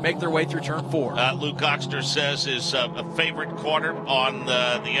 5th make their way through turn 4. Luke Oxner says his favorite corner on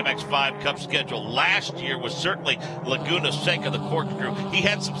the MX-5 Cup schedule last year was certainly Laguna Seca, the corkscrew. He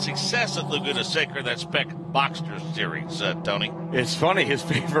had some success at Laguna Seca, that Spec Boxster series, Tony. It's funny, his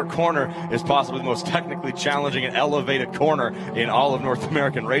favorite corner is possibly the most technically challenging and elevated corner in all of North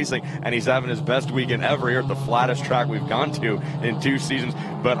American racing, and he's having his best weekend ever here at the flattest track we've gone to in 2 seasons.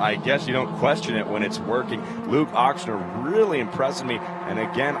 But I guess you don't question it when it's working. Luke Oxner really impressing me, and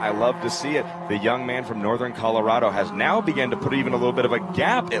again, I love to see it. The young man from Northern Colorado has now begun to put even a little bit of a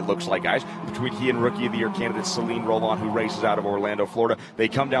gap, it looks like, guys, between he and Rookie of the Year candidate Celine Roland, who races out of Orlando, Florida. They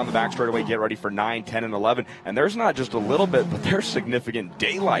come down the back straightaway, get ready for 9, 10, and 11, and there's not just a little bit, but there's significant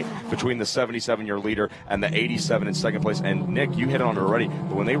daylight between the 77-year leader and the 87 in second place. And Nick, you hit on it already,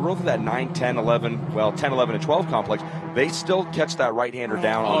 but when they roll through that 9, 10, 11, well, 10, 11, and 12 complex, they still catch that right-hander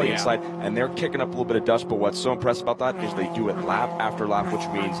down on the inside, and they're kicking up a little bit of dust. But what's so impressive about that is they do it lap after lap, which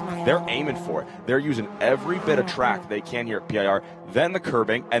means they're aiming for it. They're using every bit of track they can here at PIR, then the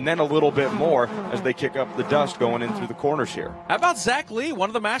curbing, and then a little bit more as they kick up the dust going in through the corners here. How about Zach Lee, one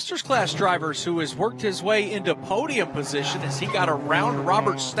of the Masters class drivers who has worked his way into podium position as he got around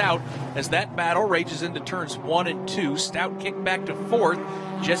Robert Stout as that battle rages into turns 1 and 2. Stout kicked back to 4th.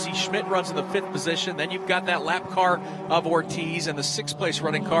 Jesse Schmidt runs in the 5th position. Then you've got that lap car of Ortiz and the 6th place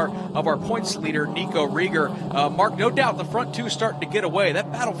running car of our points leader, Nico Rieger. Mark, no doubt the front two starting to get away.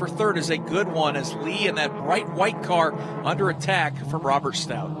 That battle for 3rd is a good one as Lee and that bright white car under attack from Robert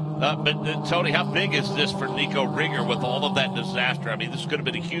Stout. But Tony, how big is this for Nico Rieger with all of that disaster? I mean, this could have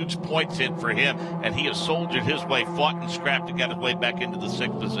been a huge points hit for him, and he has soldiered his way, fought and scrapped, and got his way back into the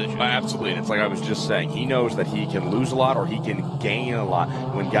 6th position. Absolutely, and it's like I was just saying, he knows that he can lose a lot or he can gain a lot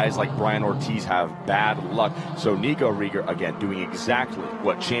when guys like Brian Ortiz have bad luck. So Nico Rieger, again, doing exactly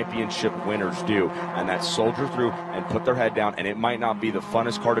what championship winners do, and that's soldier through and put their head down. And it might not be the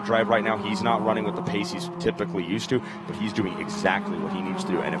funnest car to drive right now. He's not running with the pace he's typically used to, but he's doing exactly what he needs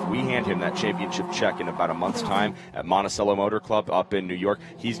to do. And if we hand him that championship check in about a month's time at Monticello Motor Club up in New York,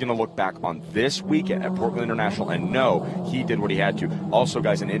 he's going to look back on this weekend at Portland International and know he did what he had to. Also,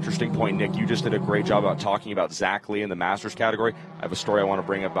 guys, an interesting point, Nick, you just did a great job about talking about Zach Lee in the Masters category. I have a story I want to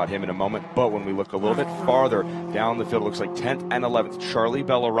bring up about him in a moment, but when we look a little bit farther down the field, it looks like 10th and 11th, Charlie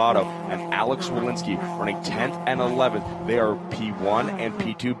Bellarado and Alex Walensky running 10th and 11th. They are P1 and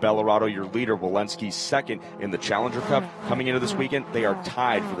P2. Bellarado, your leader, Walensky 2nd in the Challenger Cup. Coming into this weekend, they are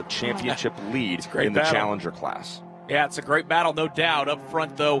tied for the championship lead in the Challenger class. Yeah, it's a great battle, no doubt. Up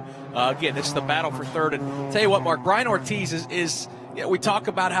front, though, again, this is the battle for 3rd. And tell you what, Mark, Brian Ortiz is we talk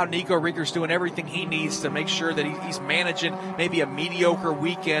about how Nico Rieger's doing everything he needs to make sure that he's managing maybe a mediocre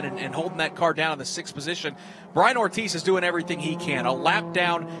weekend and holding that car down in the 6th position. Brian Ortiz is doing everything he can. A lap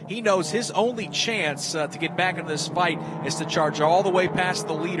down, he knows his only chance to get back into this fight is to charge all the way past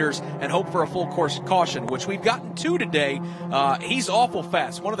the leaders and hope for a full course caution, which we've gotten 2 today. He's awful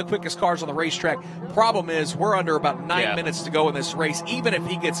fast, one of the quickest cars on the racetrack. Problem is, we're under about 9 minutes to go in this race. Even if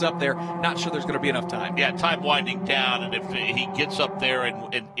he gets up there, not sure there's going to be enough time. Yeah, time winding down, and if he gets up there,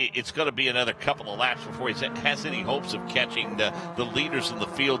 and it's going to be another couple of laps before he has any hopes of catching the leaders in the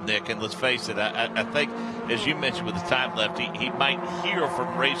field, Nick. And let's face it, I think, as you mentioned, with the time left, he might hear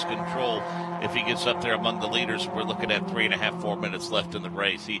from race control if he gets up there among the leaders. We're looking at 3.5, 4 minutes left in the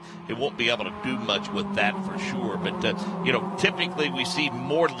race. He won't be able to do much with that for sure. But, typically we see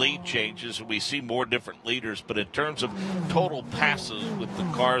more lead changes and we see more different leaders. But in terms of total passes with the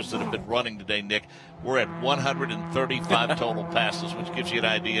cars that have been running today, Nick, We're at 135 total passes, which gives you an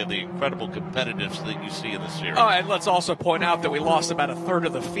idea of the incredible competitiveness that you see in the series. Oh, and let's also point out that we lost about a third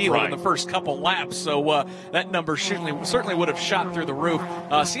of the field Right. in the first couple laps, so that number certainly would have shot through the roof.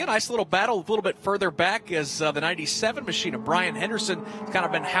 See a nice little battle a little bit further back as the 97 machine of Brian Henderson has kind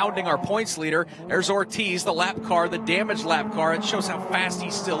of been hounding our points leader. There's Ortiz, the lap car, the damaged lap car. It shows how fast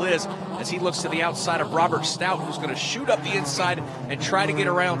he still is as he looks to the outside of Robert Stout, who's going to shoot up the inside and try to get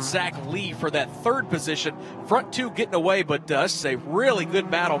around Zach Lee for that third position. Front two getting away, but this is a really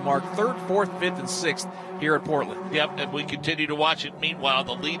good battle, Mark. Third, fourth, fifth, and sixth here at Portland. Yep, and we continue to watch it. Meanwhile,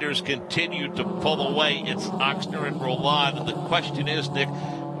 the leaders continue to pull away. It's Oxner and Roland. And the question is, Nick,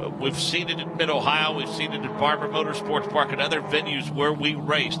 we've seen it in Mid-Ohio. We've seen it at Barber Motorsports Park and other venues where we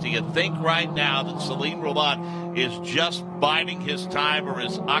race. Do you think right now that Celine Roland is just biding his time, or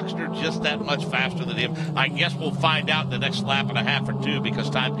is Oxner just that much faster than him? I guess we'll find out in the next lap and a half or two because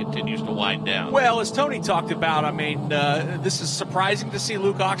time continues to wind down. Well, as Tony talked about, I mean, this is surprising to see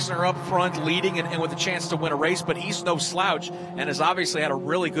Luke Oxner up front leading and with a chance to win a race, but he's no slouch and has obviously had a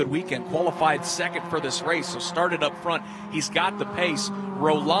really good weekend, qualified second for this race, so started up front. He's got the pace.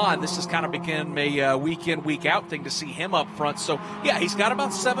 Roland, this has kind of become a week in, week out thing to see him up front. So, yeah, he's got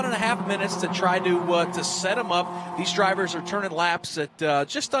about 7.5 minutes to try to set him up. These drivers are turning laps at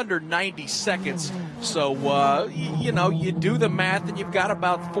just under 90 seconds. So, you do the math, and you've got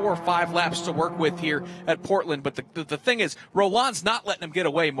about 4 or 5 laps to work with here at Portland. But the thing is, Roland's not letting him get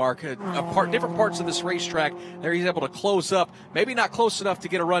away, Mark. Different parts of this racetrack, there he's able to close up. Maybe not close enough to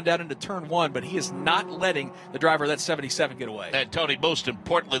get a run down into turn 1, but he is not letting the driver of that 77 get away. And, Tony, most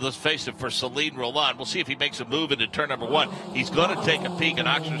importantly, let's face it, for Celine Roland, we'll see if he makes a move into turn number 1. He's going to take a peek, and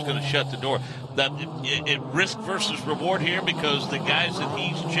Oxner's going to shut the door. It risk versus reward here, because the guys that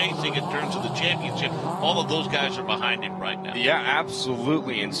he's chasing in terms of the championship, all of those guys are behind him right now. Yeah,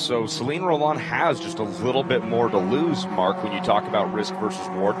 absolutely. And so Celine Roland has just a little bit more to lose, Mark, when you talk about risk versus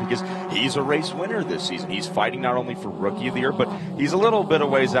reward, because he's a race winner this season. He's fighting not only for Rookie of the Year, but he's a little bit of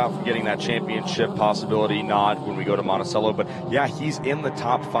ways out from getting that championship possibility nod when we go to Monticello. But yeah, he's in the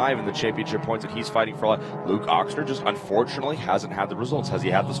top 5 in the championship points that he's fighting for. Luke Oxner just unfortunately hasn't had the results. Has he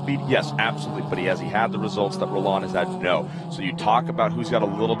had the speed? Yes, absolutely. But has he had the results that Roland has had? No. So you talk about who's got a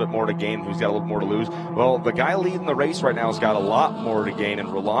little bit more to gain, who's got a little more to lose. Well, the guy leading the race right now has got a lot more to gain,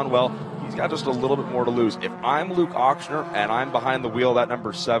 and Roland, well, he's got just a little bit more to lose. If I'm Luke Oxner and I'm behind the wheel, that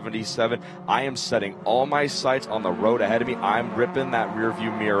number 77, I am setting all my sights on the road ahead of me. I'm ripping that rear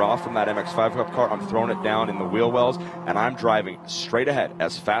view mirror off from that MX-5 Cup car. I'm throwing it down in the wheel wells, and I'm driving straight ahead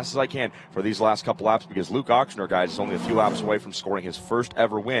as fast as I can for these last couple laps, because Luke Oxner, guys, is only a few laps away from scoring his first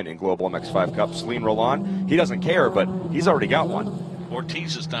ever win in Global MX-5 Cup. Celine Roland, he doesn't care, but he's already got one.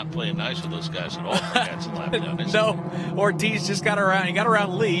 Ortiz is not playing nice with those guys at all. That's a lap down, No, Ortiz just got around. He got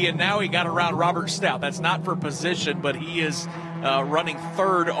around Lee, and now he got around Robert Stout. That's not for position, but he is running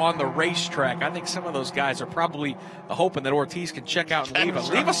third on the racetrack. I think some of those guys are probably hoping that Ortiz can check out and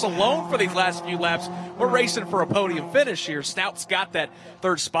leave us alone for these last few laps. We're racing for a podium finish here. Stout's got that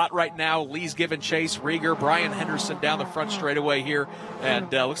third spot right now. Lee's giving chase. Rieger, Brian Henderson down the front straightaway here, and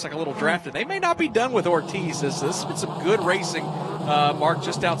looks like a little drafted. They may not be done with Ortiz. This has been some good racing, Mark,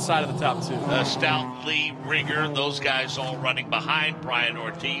 just outside of the top 2. Stout, Lee, Rieger, those guys all running behind Brian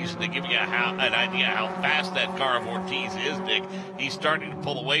Ortiz. And to give you an idea how fast that car of Ortiz is, Nick, he's starting to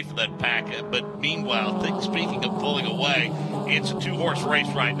pull away from that pack. But meanwhile, speaking of pulling away, it's a 2-horse race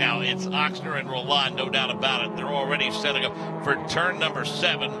right now. It's Oxner and Roland, no doubt about it. They're already setting up for turn number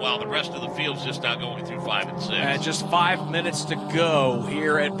 7, while the rest of the field's just now going through 5 and 6. And just 5 minutes to go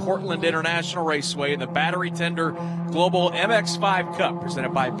here at Portland International Raceway in the Battery Tender Global MX-5 Cup,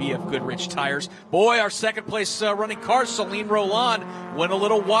 presented by BF Goodrich Tires. Boy, our second place running car, Celine Roland, went a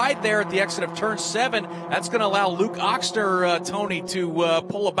little wide there at the exit of turn 7. That's going to allow Luke Oxner, Tony, to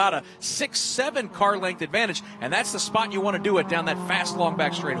pull about a 6-7 car length advantage, and that's the spot you want to do it down that fast long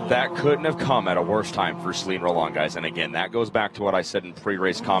back straightaway. That couldn't have come at a worse time for Celine Roland, guys. And again, that goes back to what I said in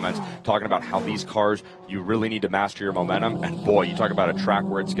pre-race comments, talking about how these cars, you really need to master your momentum. And boy, you talk about a track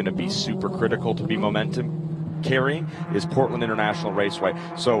where it's going to be super critical to be momentum carrying is Portland International Raceway.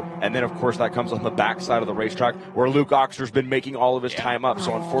 So, and then of course that comes on the backside of the racetrack where Luke Oxner's been making all of his time up.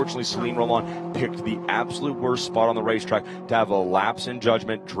 So unfortunately, Celine Roland picked the absolute worst spot on the racetrack to have a lapse in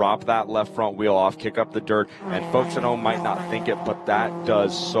judgment, drop that left front wheel off, kick up the dirt. And folks at home might not think it, but that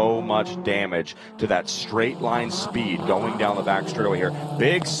does so much damage to that straight line speed going down the back straightaway here.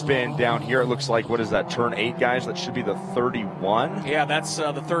 Big spin down here. It looks like, what is that, turn 8, guys? That should be the 31. Yeah, that's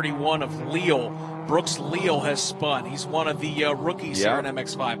the 31 of Leal. Brooks Leal has spun. He's one of the rookies here in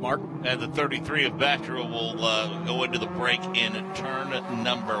MX-5, Mark. And the 33 of Bachelor will go into the break in turn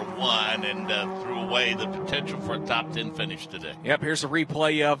number 1 and threw away the potential for a top 10 finish today. Yep, here's a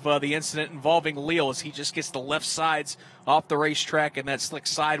replay of the incident involving Leal as he just gets the left sides off the racetrack, and that slick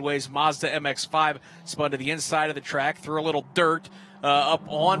sideways Mazda MX-5 spun to the inside of the track, threw a little dirt up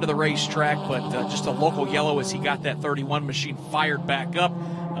onto the racetrack, but just a local yellow as he got that 31 machine fired back up.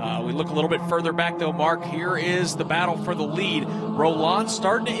 We look a little bit further back, though, Mark. Here is the battle for the lead. Roland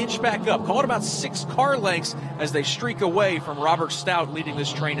starting to inch back up. Call it about 6 car lengths as they streak away from Robert Stout leading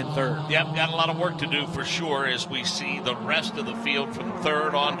this train in third. Yep, got a lot of work to do for sure as we see the rest of the field from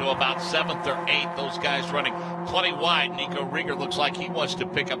third on to about 7th or 8th. Those guys running plenty wide. Nico Rieger looks like he wants to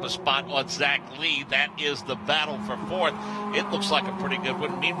pick up a spot on Zach Lee. That is the battle for 4th. It looks like a pretty good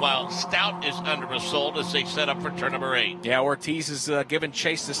one. Meanwhile, Stout is under assault as they set up for turn number 8. Yeah, Ortiz is giving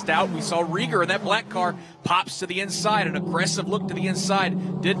chase to Stout. We saw Rieger in that black car pops to the inside, an aggressive look to the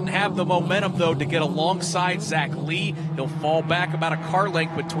inside. Didn't have the momentum, though, to get alongside Zach Lee. He'll fall back about a car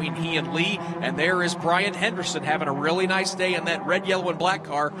length between he and Lee. And there is Brian Henderson having a really nice day in that red, yellow, and black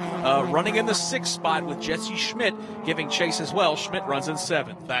car, running in the 6th spot with Jesse Schmidt giving chase as well. Schmidt runs in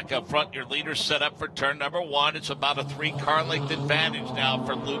 7th. Back up front, your leader set up for turn number 1. It's about a 3-car length advantage now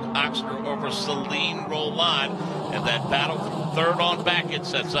for Luke Oxner over Celine Roland. And that battle from third on back, it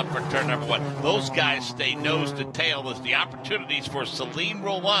sets up for turn number 1. Those guys stay nose to tail as the opportunities for Celine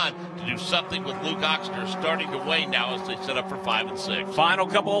Roland to do something with Luke Oxner starting to wane now as they set up for 5 and 6. Final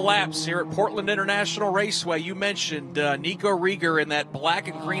couple of laps here at Portland International Raceway. You mentioned Nico Rieger in that black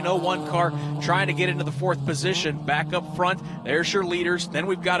and green 01 car trying to get into the 4th position. Back up front, there's your leaders. Then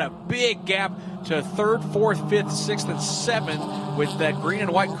we've got a big gap to 3rd, 4th, 5th, 6th, and 7th with that green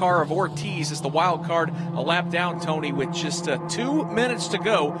and white car of Ortiz as the wild card a lap down, Tony, with just 2 minutes to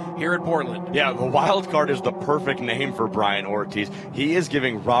go here at Portland. Yeah, the wild card is the perfect name for Brian Ortiz. He is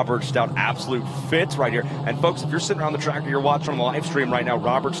giving Robert Stout absolute fits right here. And folks, if you're sitting around the track or you're watching on the live stream right now,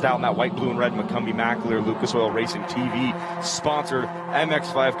 Robert Stout in that white, blue, and red McCumbee Mackler Lucas Oil Racing TV sponsored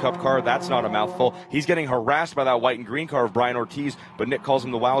MX-5 Cup car. That's not a mouthful. He's getting harassed by that white and green car of Brian Ortiz, but Nick calls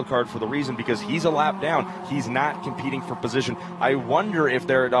him the wild card for the reason because he's a lap down. He's not competing for position. I wonder if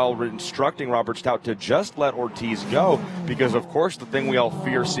they're at all instructing Robert Stout to just let Ortiz go, because of course the thing we all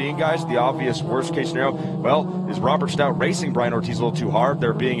fear seeing, guys, the obvious worst case scenario, well, is Robert Stout racing Brian Ortiz a little too hard,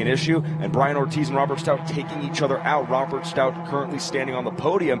 there being an issue, and Brian Ortiz and Robert Stout taking each other out. Robert Stout currently standing on the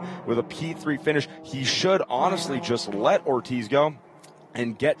podium with a P3 finish. He should honestly just let Ortiz go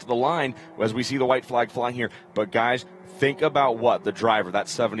and get to the line as we see the white flag flying here. But guys, think about what the driver, that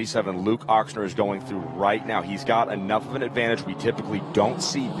 77 Luke Oxner, is going through right now. He's got enough of an advantage. We typically don't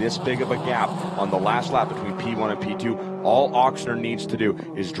see this big of a gap on the last lap between P1 and P2. All Oxner needs to do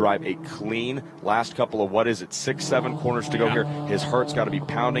is drive a clean last couple of, 6, 7 corners to go here. His heart's got to be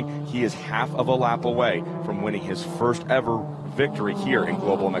pounding. He is half of a lap away from winning his first ever victory here in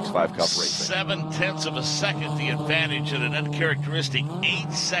Global MX-5 Cup racing. 0.7 of a second the advantage, and an uncharacteristic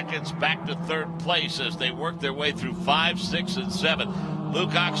 8 seconds back to 3rd place as they work their way through 5, 6, and 7.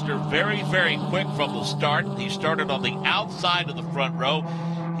 Luke Oxner very, very quick from the start. He started on the outside of the front row.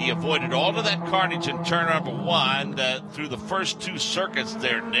 He avoided all of that carnage in turn number 1 through the first 2 circuits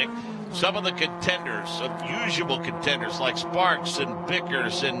there, Nick. Some of the contenders, usual contenders like Sparks and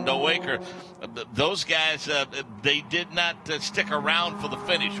Bickers and Noaker, those guys, they did not stick around for the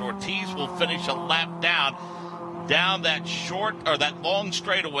finish. Ortiz will finish a lap down that short, or that long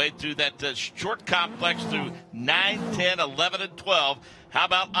straightaway through that short complex through 9, 10, 11, and 12. How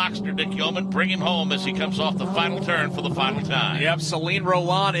about Oxner, Nick Yeoman? Bring him home as he comes off the final turn for the final time. Yep, Celine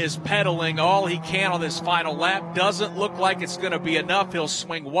Roland is pedaling all he can on this final lap. Doesn't look like it's going to be enough. He'll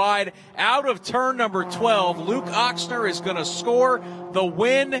swing wide. Out of turn number 12, Luke Oxner is going to score the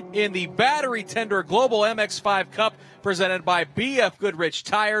win in the Battery Tender Global MX-5 Cup presented by BF Goodrich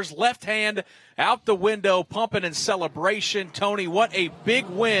Tires. Left hand out the window, pumping in celebration. Tony, what a big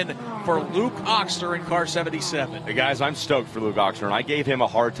win for Luke Oxner in car 77. Hey guys, I'm stoked for Luke Oxner, and I gave him a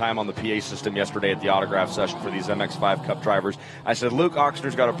hard time on the PA system yesterday at the autograph session for these MX-5 Cup drivers. I said, Luke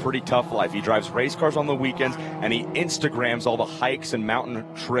Oxner's got a pretty tough life. He drives race cars on the weekends, and he Instagrams all the hikes and mountain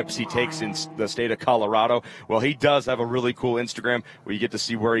trips he takes in the state of Colorado. Well, he does have a really cool Instagram where you get to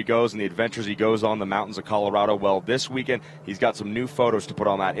see where he goes and the adventures he goes on the mountains of Colorado. Well, this weekend, he's got some new photos to put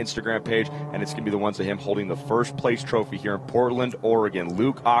on that Instagram page, and it's going to be the ones of him holding the first place trophy here in Portland, Oregon.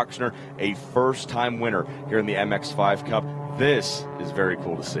 Luke Oxner, a first-time winner here in the MX-5 Cup. This is very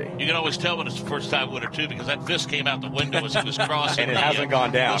cool to see. You can always tell when it's a first-time winner, too, because that fist came out the window as he was crossing. And it hasn't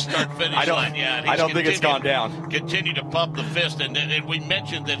gone down. The start-finish line. Yeah, I don't think it's gone down. Continue to pump the fist. And we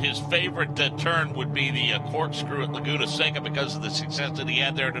mentioned that his favorite turn would be the corkscrew at Laguna Seca because of the success that he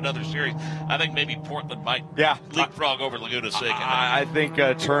had there in another series. I think maybe Portland might leapfrog over Laguna Seca. I think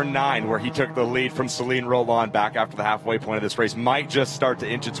turn 9, where he took the lead from Celine Roland back after the halfway point of this race, might just start to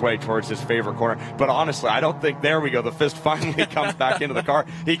inch its way towards his favorite corner. But honestly, I don't think, there we go, the fist finally comes back into the car.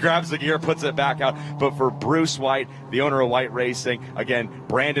 He grabs the gear, puts it back out. But for Bruce White, the owner of White Racing, again,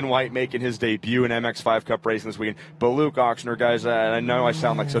 Brandon White making his debut in MX-5 Cup racing this weekend. But Luke Ochsner, guys, I know I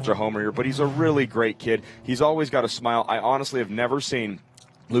sound like such a homer here, but he's a really great kid. He's always got a smile. I honestly have never seen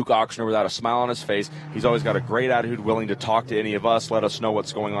Luke Ochsner without a smile on his face. He's always got a great attitude, willing to talk to any of us, let us know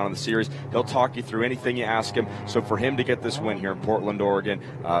what's going on in the series. He'll talk you through anything you ask him. So for him to get this win here in Portland, Oregon,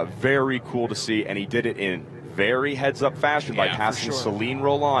 very cool to see, and he did it in very heads-up fashion by passing Celine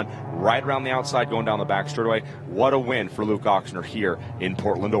Roland right around the outside, going down the back straightaway. What a win for Luke Ochsner here in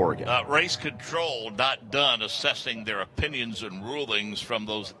Portland, Oregon. Race control not done assessing their opinions and rulings from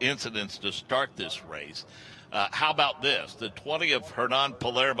those incidents to start this race. How about this? The 20 of Hernan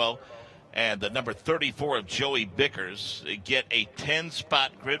Palermo and the number 34 of Joey Bickers get a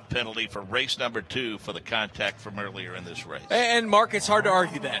 10-spot grid penalty for race number 2 for the contact from earlier in this race. And, Mark, it's hard to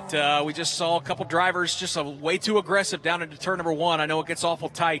argue that. We just saw a couple drivers just way too aggressive down into turn number 1. I know it gets awful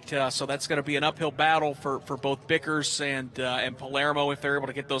tight, so that's going to be an uphill battle for both Bickers and Palermo if they're able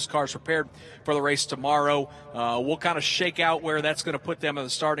to get those cars prepared for the race tomorrow. We'll kind of shake out where that's going to put them in the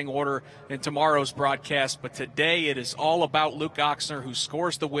starting order in tomorrow's broadcast. But today it is all about Luke Ochsner, who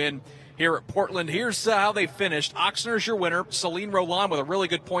scores the win here at Portland. Here's how they finished. Ochsner's your winner. Celine Roland with a really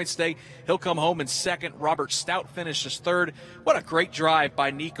good points day. He'll come home in second. Robert Stout finishes third. What a great drive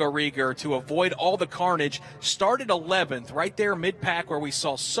by Nico Rieger to avoid all the carnage. Started 11th right there mid-pack where we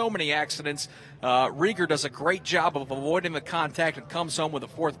saw so many accidents. Rieger does a great job of avoiding the contact and comes home with a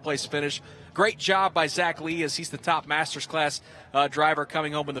fourth-place finish. Great job by Zach Lee as he's the top Masters Class driver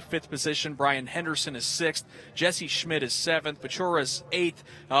coming home in the 5th position. Brian Henderson is 6th. Jesse Schmidt is 7th. Pachura is 8th.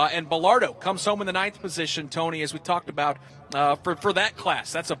 And Bellardo comes home in the 9th position, Tony, as we talked about, for that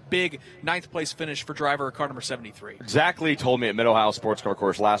class. That's a big 9th-place finish for driver car number 73. Zach Lee told me at Mid-Ohio Sports Car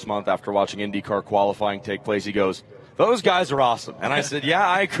Course last month after watching IndyCar qualifying take place, he goes, "Those guys are awesome." And I said, "Yeah,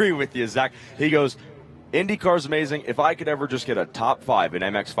 I agree with you, Zach." He goes, "IndyCar's amazing. If I could ever just get a top 5 in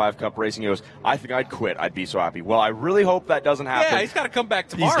MX-5 Cup racing," he goes, "I think I'd quit. I'd be so happy." Well, I really hope that doesn't happen. Yeah, he's got to come back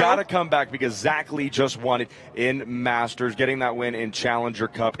tomorrow. He's got to come back because Zach Lee just won it in Masters. Getting that win in Challenger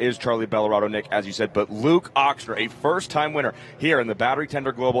Cup is Charlie Bellarado, Nick, as you said. But Luke Ochsner, a first-time winner here in the Battery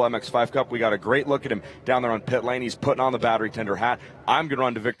Tender Global MX-5 Cup. We got a great look at him down there on pit lane. He's putting on the Battery Tender hat. I'm going to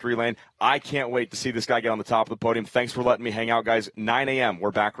run to victory lane. I can't wait to see this guy get on the top of the podium. Thanks for letting me hang out, guys. 9 a.m.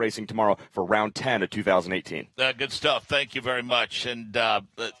 We're back racing tomorrow for round 10 of 2018. Good stuff. Thank you very much. And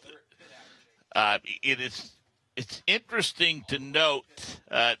it's interesting to note,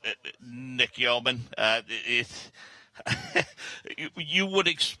 Nick Yeoman, you would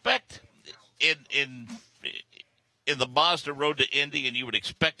expect in the Mazda Road to Indy, and you would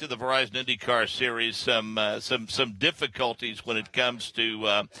expect in the Verizon IndyCar Series some difficulties when it comes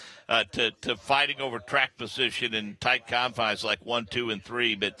to fighting over track position in tight confines like 1, 2, and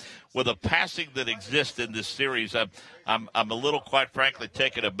 3. But with the passing that exists in this series, I'm a little, quite frankly,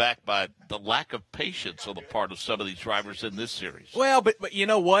 taken aback by the lack of patience on the part of some of these drivers in this series. Well, but you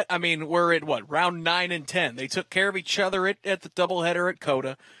know what? I mean, we're at round 9 and 10. They took care of each other at the doubleheader at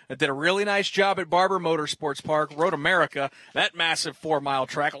COTA. Did a really nice job at Barber Motorsports Park, Road America, that massive 4-mile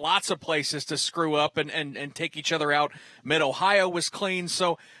track. Lots of places to screw up and take each other out. Mid-Ohio was clean.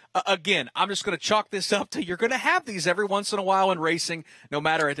 So, again, I'm just going to chalk this up to you're going to have these every once in a while in racing, no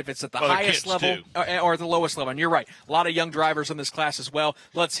matter if it's at the highest level or the lowest level. And you're right, a lot of young drivers in this class as well.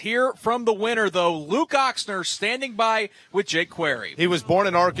 Let's hear from the winner, though, Luke Ochsner, standing by with Jake Query. He was born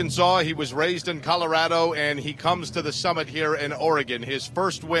in Arkansas. He was raised in Colorado, and he comes to the summit here in Oregon. His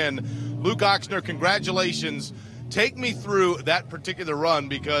first win. Luke Ochsner, congratulations. Take me through that particular run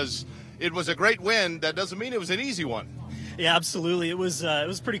because it was a great win. That doesn't mean it was an easy one. Yeah, absolutely. It was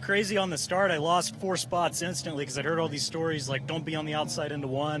pretty crazy on the start. I lost 4 spots instantly because I'd heard all these stories like don't be on the outside into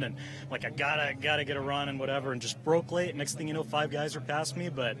one, and like I gotta get a run and whatever, and just broke late. Next thing you know, 5 guys were past me.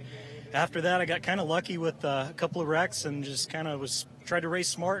 But after that, I got kind of lucky with a couple of wrecks and just kind of tried to race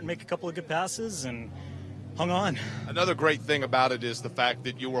smart and make a couple of good passes, and hung on. Another great thing about it is the fact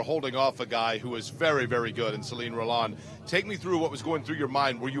that you were holding off a guy who is very, very good in Celine Roland. Take me through what was going through your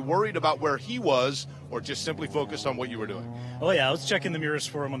mind. Were you worried about where he was or just simply focused on what you were doing? Oh, yeah, I was checking the mirrors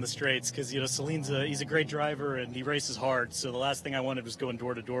for him on the straights because, Celine's he's a great driver and he races hard. So the last thing I wanted was going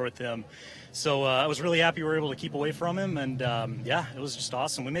door to door with him. So I was really happy we were able to keep away from him. And, yeah, it was just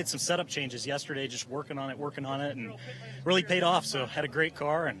awesome. We made some setup changes yesterday, just working on it, and really paid off. So had a great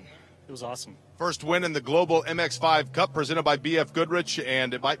car, and it was awesome. First win in the Global MX-5 Cup presented by BF Goodrich,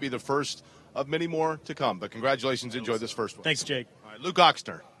 and it might be the first of many more to come. But congratulations. Enjoy this first one. Thanks, Jake. All right, Luke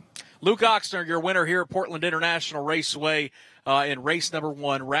Oxner. Luke Oxner, your winner here at Portland International Raceway in race number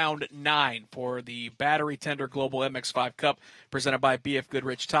 1, round 9 for the Battery Tender Global MX-5 Cup presented by BF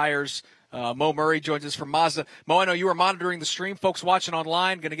Goodrich Tires. Mo Murray joins us from Mazda. Mo, I know you were monitoring the stream. Folks watching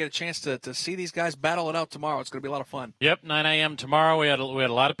online going to get a chance to see these guys battle it out tomorrow. It's going to be a lot of fun. Yep, 9 a.m. tomorrow. We had a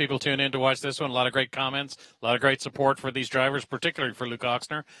lot of people tune in to watch this one. A lot of great comments, a lot of great support for these drivers, particularly for Luke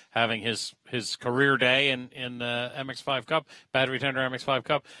Oxner having his career day in the MX-5 Cup, Battery Tender MX-5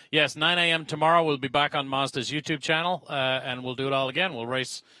 Cup. Yes, 9 a.m. tomorrow. We'll be back on Mazda's YouTube channel, and we'll do it all again. We'll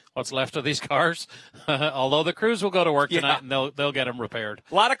race what's left of these cars, although the crews will go to work tonight, and they'll get them repaired.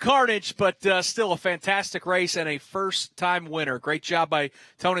 A lot of carnage, but still a fantastic race and a first-time winner. Great job by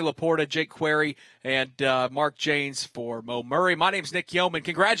Tony Laporta, Jake Query, and Mark Janes for Mo Murray. My name's Nick Yeoman.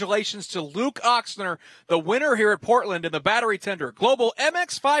 Congratulations to Luke Oxner, the winner here at Portland in the Battery Tender Global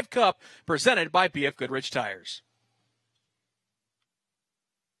MX-5 Cup presented by BF Goodrich Tires.